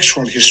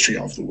intellectual history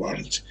of the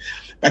world.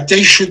 But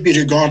they should be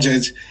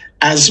regarded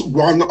as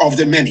one of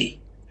the many.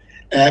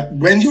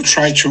 When you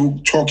try to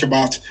talk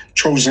about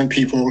chosen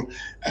people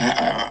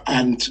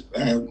and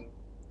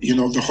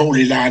the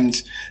Holy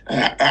Land,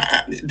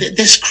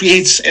 this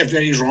creates a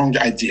very wrong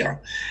idea.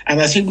 And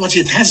I think what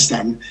it has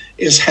done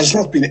is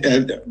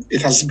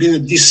it has been a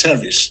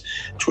disservice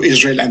to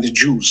Israel and the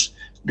Jews,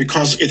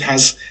 because it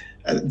has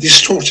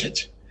distorted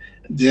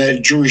the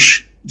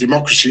Jewish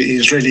democracy, the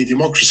Israeli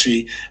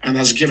democracy, and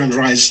has given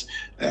rise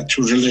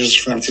to religious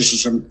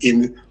fanaticism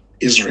in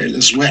Israel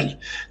as well.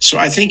 So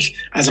I think,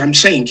 as I'm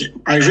saying,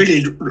 I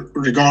really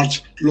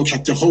look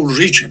at the whole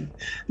region,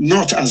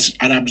 not as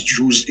Arabs,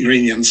 Jews,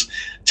 Iranians,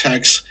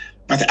 Turks,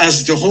 but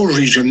as the whole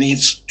region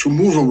needs to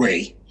move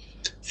away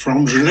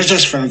from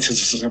religious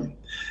fanaticism,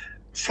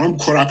 from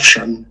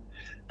corruption,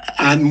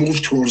 and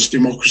move towards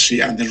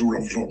democracy and the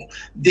rule of law.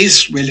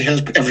 This will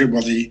help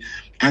everybody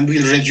and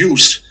will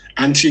reduce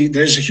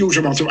there's a huge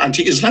amount of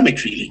anti-Islamic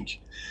feeling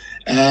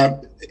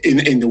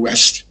in the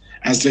West,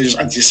 as there is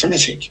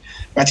anti-Semitic.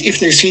 But if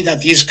they see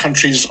that these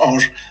countries are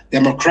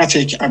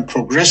democratic and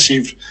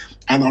progressive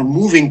and are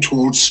moving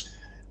towards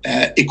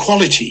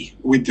equality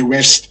with the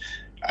West,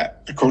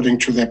 according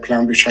to the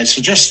plan which I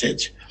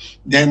suggested,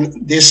 then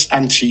this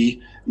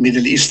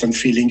anti-Middle Eastern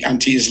feeling,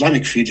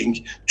 anti-Islamic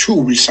feeling too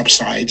will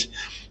subside.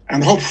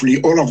 And hopefully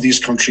all of these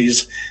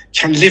countries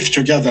can live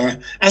together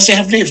as they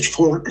have lived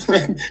for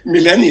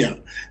millennia.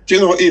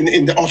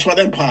 In the Ottoman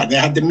Empire, they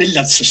had the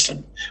millet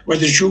system, where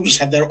the Jews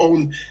had their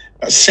own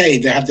say,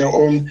 they had their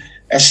own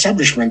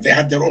establishment, they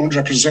had their own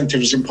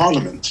representatives in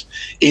parliament.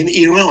 In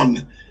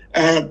Iran,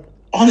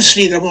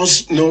 honestly, there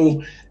was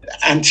no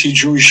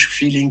anti-Jewish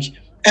feeling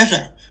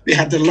ever. We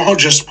had the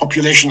largest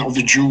population of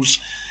the Jews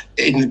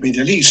in the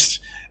Middle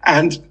East.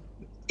 And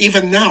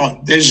even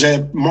now, there's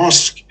a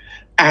mosque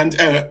and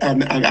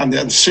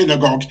a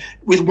synagogue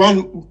with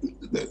one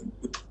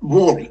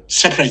wall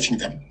separating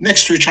them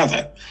next to each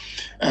other.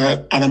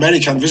 An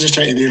American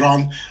visitor in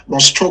Iran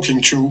was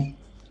talking to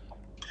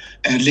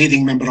a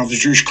leading member of the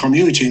Jewish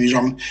community in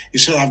Iran. He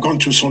said, I've gone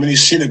to so many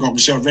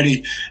synagogues, they're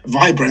very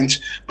vibrant,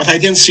 but I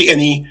didn't see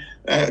any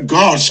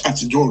guards at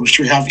the door, which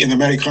we have in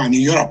America and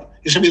in Europe.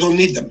 He said, we don't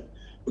need them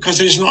because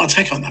there is no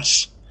attack on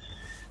us.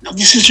 Now,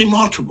 this is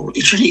remarkable.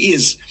 It really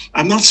is.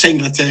 I'm not saying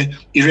that the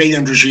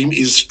Iranian regime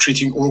is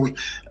treating all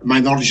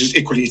minorities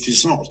equally. It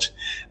is not.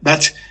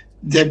 But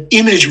the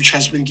image which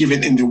has been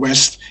given in the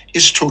West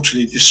is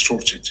totally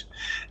distorted.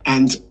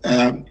 And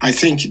I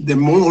think the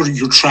more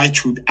you try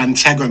to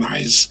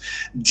antagonize,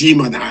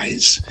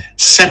 demonize,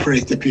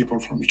 separate the people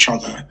from each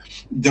other,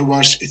 the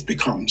worse it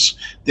becomes.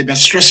 The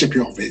best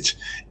recipe of it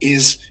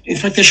is, in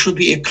fact, there should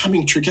be a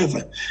coming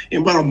together.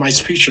 In one of my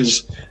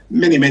speeches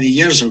many, many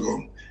years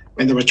ago,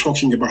 when they were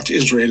talking about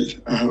Israel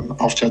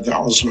after the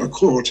Oslo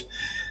Accord,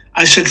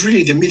 I said,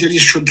 really, the Middle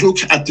East should look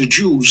at the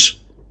Jews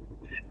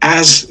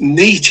as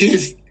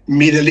native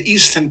Middle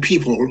Eastern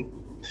people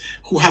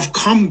who have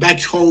come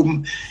back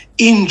home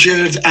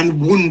injured and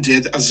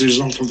wounded as a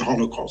result of the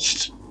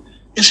Holocaust.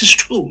 This is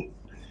true.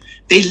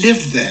 They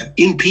lived there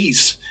in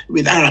peace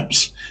with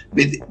Arabs,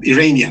 with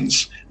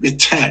Iranians, with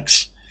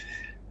Turks.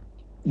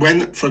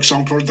 When, for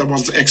example, there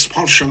was the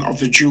expulsion of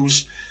the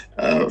Jews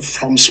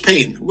from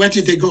Spain, where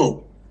did they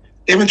go?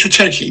 They went to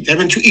Turkey, they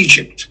went to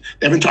Egypt,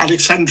 they went to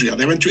Alexandria,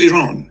 they went to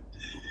Iran,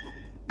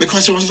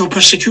 because there was no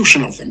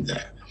persecution of them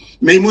there.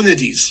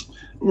 Maimonides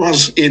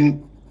was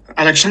in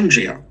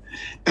Alexandria.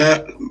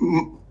 A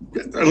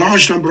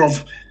large number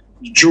of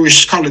Jewish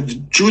scholars,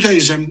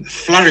 Judaism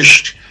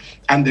flourished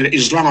under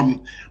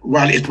Islam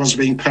while it was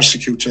being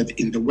persecuted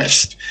in the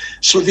West.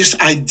 So this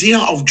idea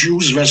of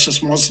Jews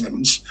versus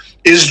Muslims,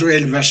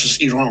 Israel versus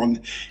Iran,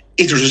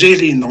 it is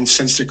really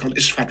nonsensical,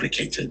 it's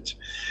fabricated.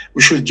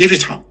 We should give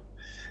it up.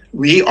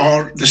 We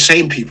are the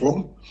same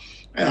people.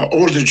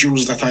 All the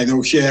Jews that I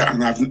know here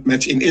and I've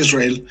met in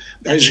Israel,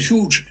 there is a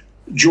huge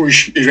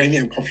Jewish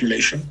Iranian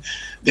population.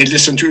 They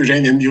listen to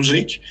Iranian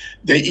music.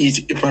 They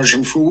eat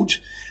Persian food.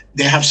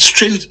 They have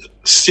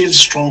still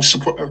strong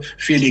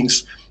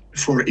feelings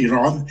for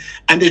Iran.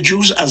 And the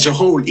Jews as a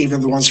whole,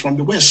 even the ones from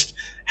the West,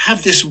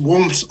 have this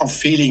warmth of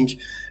feeling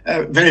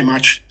very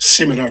much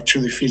similar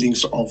to the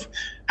feelings of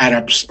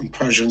Arabs and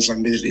Persians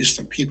and Middle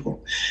Eastern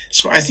people.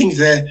 So I think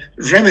the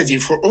remedy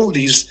for all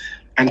these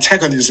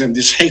antagonism,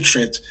 this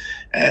hatred,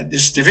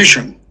 this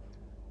division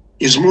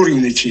is more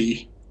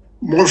unity,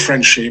 more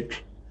friendship,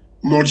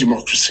 more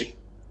democracy.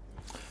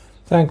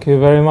 Thank you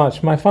very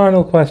much. My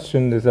final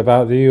question is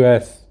about the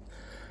US.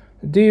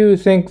 Do you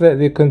think that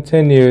the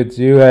continued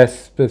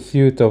US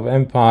pursuit of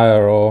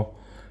empire or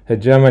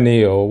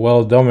hegemony or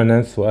world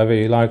dominance, whatever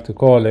you like to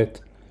call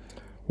it,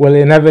 will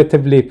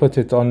inevitably put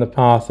it on the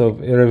path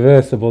of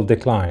irreversible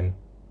decline?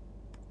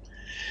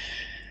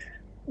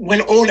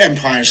 Well, all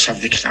empires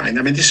have declined.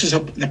 I mean, this is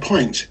the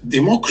point.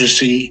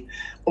 Democracy,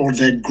 or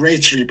the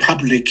great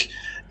republic,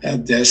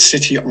 the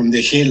city on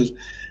the hill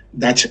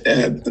that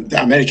the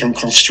American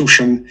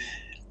Constitution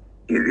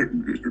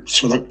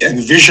sort of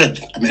envisioned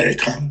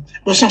America,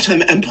 was not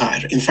an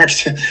empire. In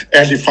fact,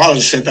 early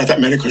fathers said that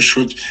America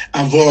should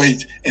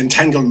avoid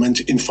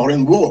entanglement in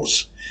foreign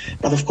wars.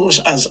 But of course,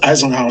 as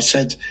Eisenhower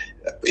said,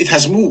 it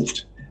has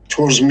moved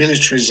towards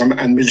militarism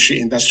and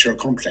military-industrial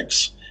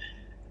complex.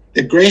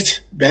 The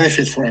great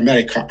benefit for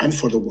America and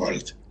for the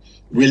world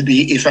will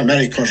be if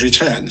America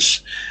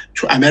returns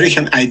to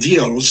American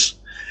ideals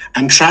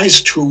and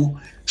tries to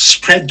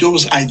spread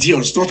those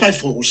ideals, not by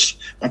force,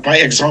 but by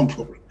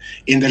example,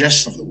 in the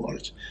rest of the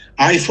world.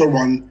 I, for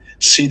one,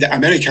 see the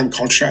American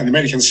culture and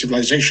American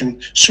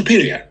civilization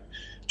superior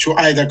to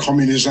either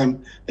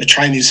communism, the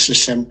Chinese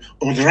system,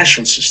 or the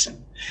Russian system.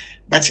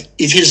 But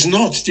it is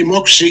not,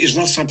 democracy is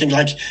not something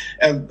like,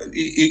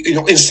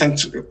 instant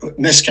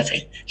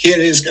Nescafe. Here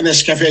is a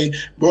Nescafe,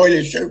 boil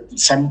it,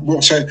 some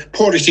water,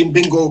 pour it in,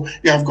 bingo,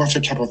 you have got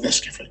a cup of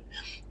Nescafe.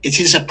 It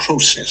is a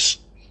process.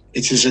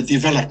 It is a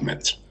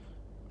development.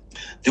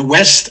 The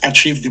West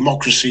achieved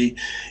democracy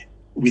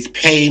with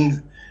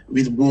pain,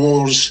 with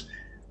wars,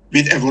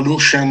 with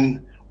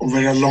evolution over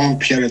a long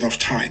period of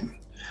time.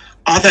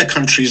 Other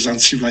countries and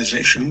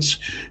civilizations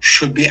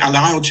should be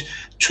allowed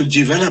to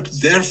develop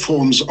their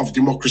forms of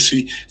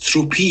democracy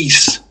through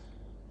peace,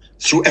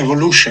 through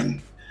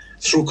evolution,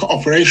 through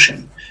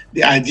cooperation.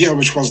 The idea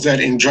which was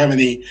there in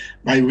Germany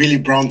by Willy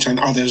Brandt and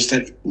others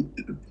that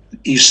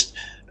East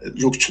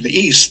looked to the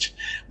East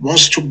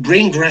was to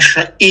bring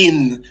Russia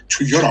in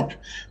to Europe,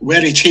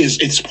 where it is,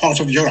 it's part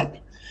of Europe.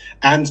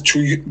 and to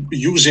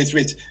use it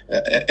with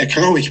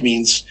economic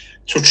means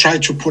to try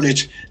to pull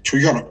it to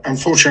Europe.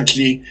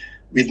 Unfortunately,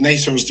 with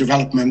NATO's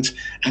development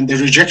and the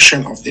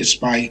rejection of this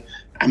by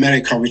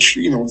America, which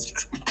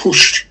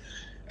pushed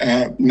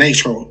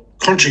NATO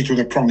contrary to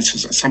the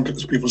promises. Some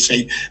people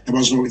say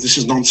this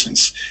is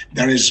nonsense.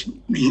 There is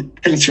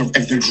plenty of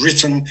evidence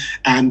written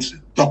and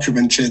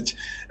documented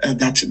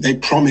that they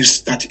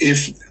promised that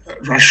if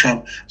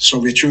Russia,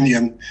 Soviet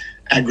Union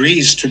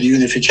agrees to the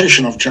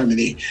unification of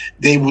Germany,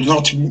 they would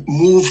not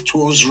move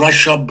towards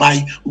Russia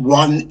by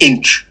 1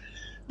 inch.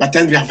 But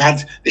then we have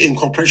had the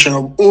incorporation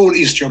of all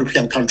East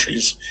European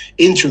countries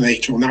into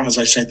NATO. Now, as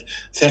I said,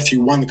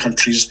 31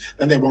 countries.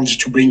 Then they wanted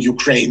to bring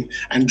Ukraine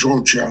and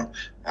Georgia.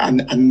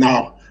 And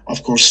now,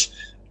 of course,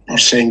 are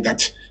saying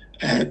that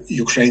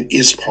Ukraine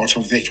is part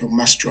of NATO,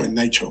 must join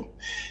NATO.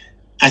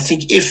 I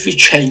think if we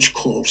change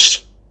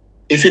course,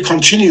 if we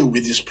continue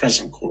with this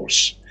present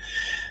course,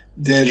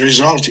 the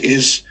result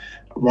is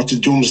what the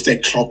doomsday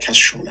clock has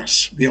shown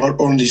us. We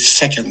are only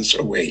seconds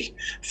away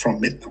from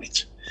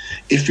midnight.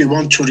 If we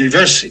want to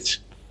reverse it,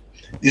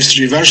 this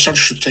reversal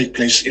should take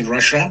place in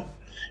Russia,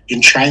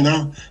 in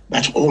China,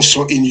 but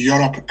also in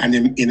Europe and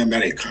in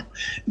America.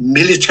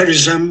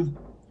 Militarism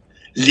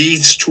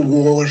leads to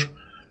war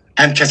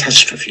and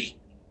catastrophe.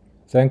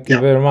 Thank you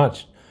very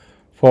much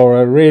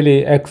for a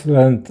really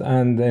excellent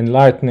and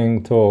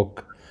enlightening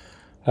talk,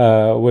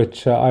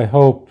 which I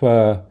hope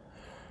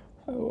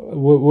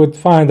would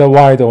find a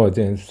wide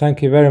audience.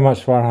 Thank you very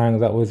much, Farhang.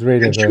 That was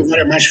really Thank you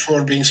very much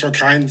for being so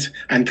kind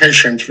and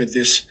patient with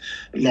this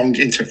long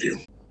interview.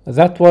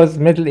 That was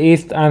Middle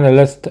East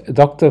analyst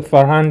Dr.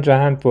 Farhang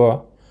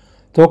Jahanpour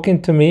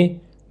talking to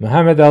me,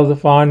 Mohammed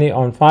Al-Dafani,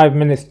 on 5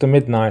 Minutes to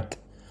Midnight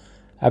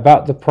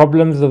about the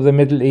problems of the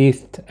Middle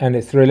East and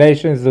its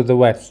relations with the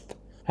West,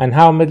 and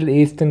how Middle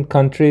Eastern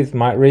countries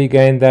might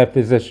regain their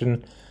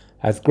position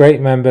as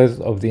great members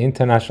of the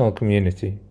international community.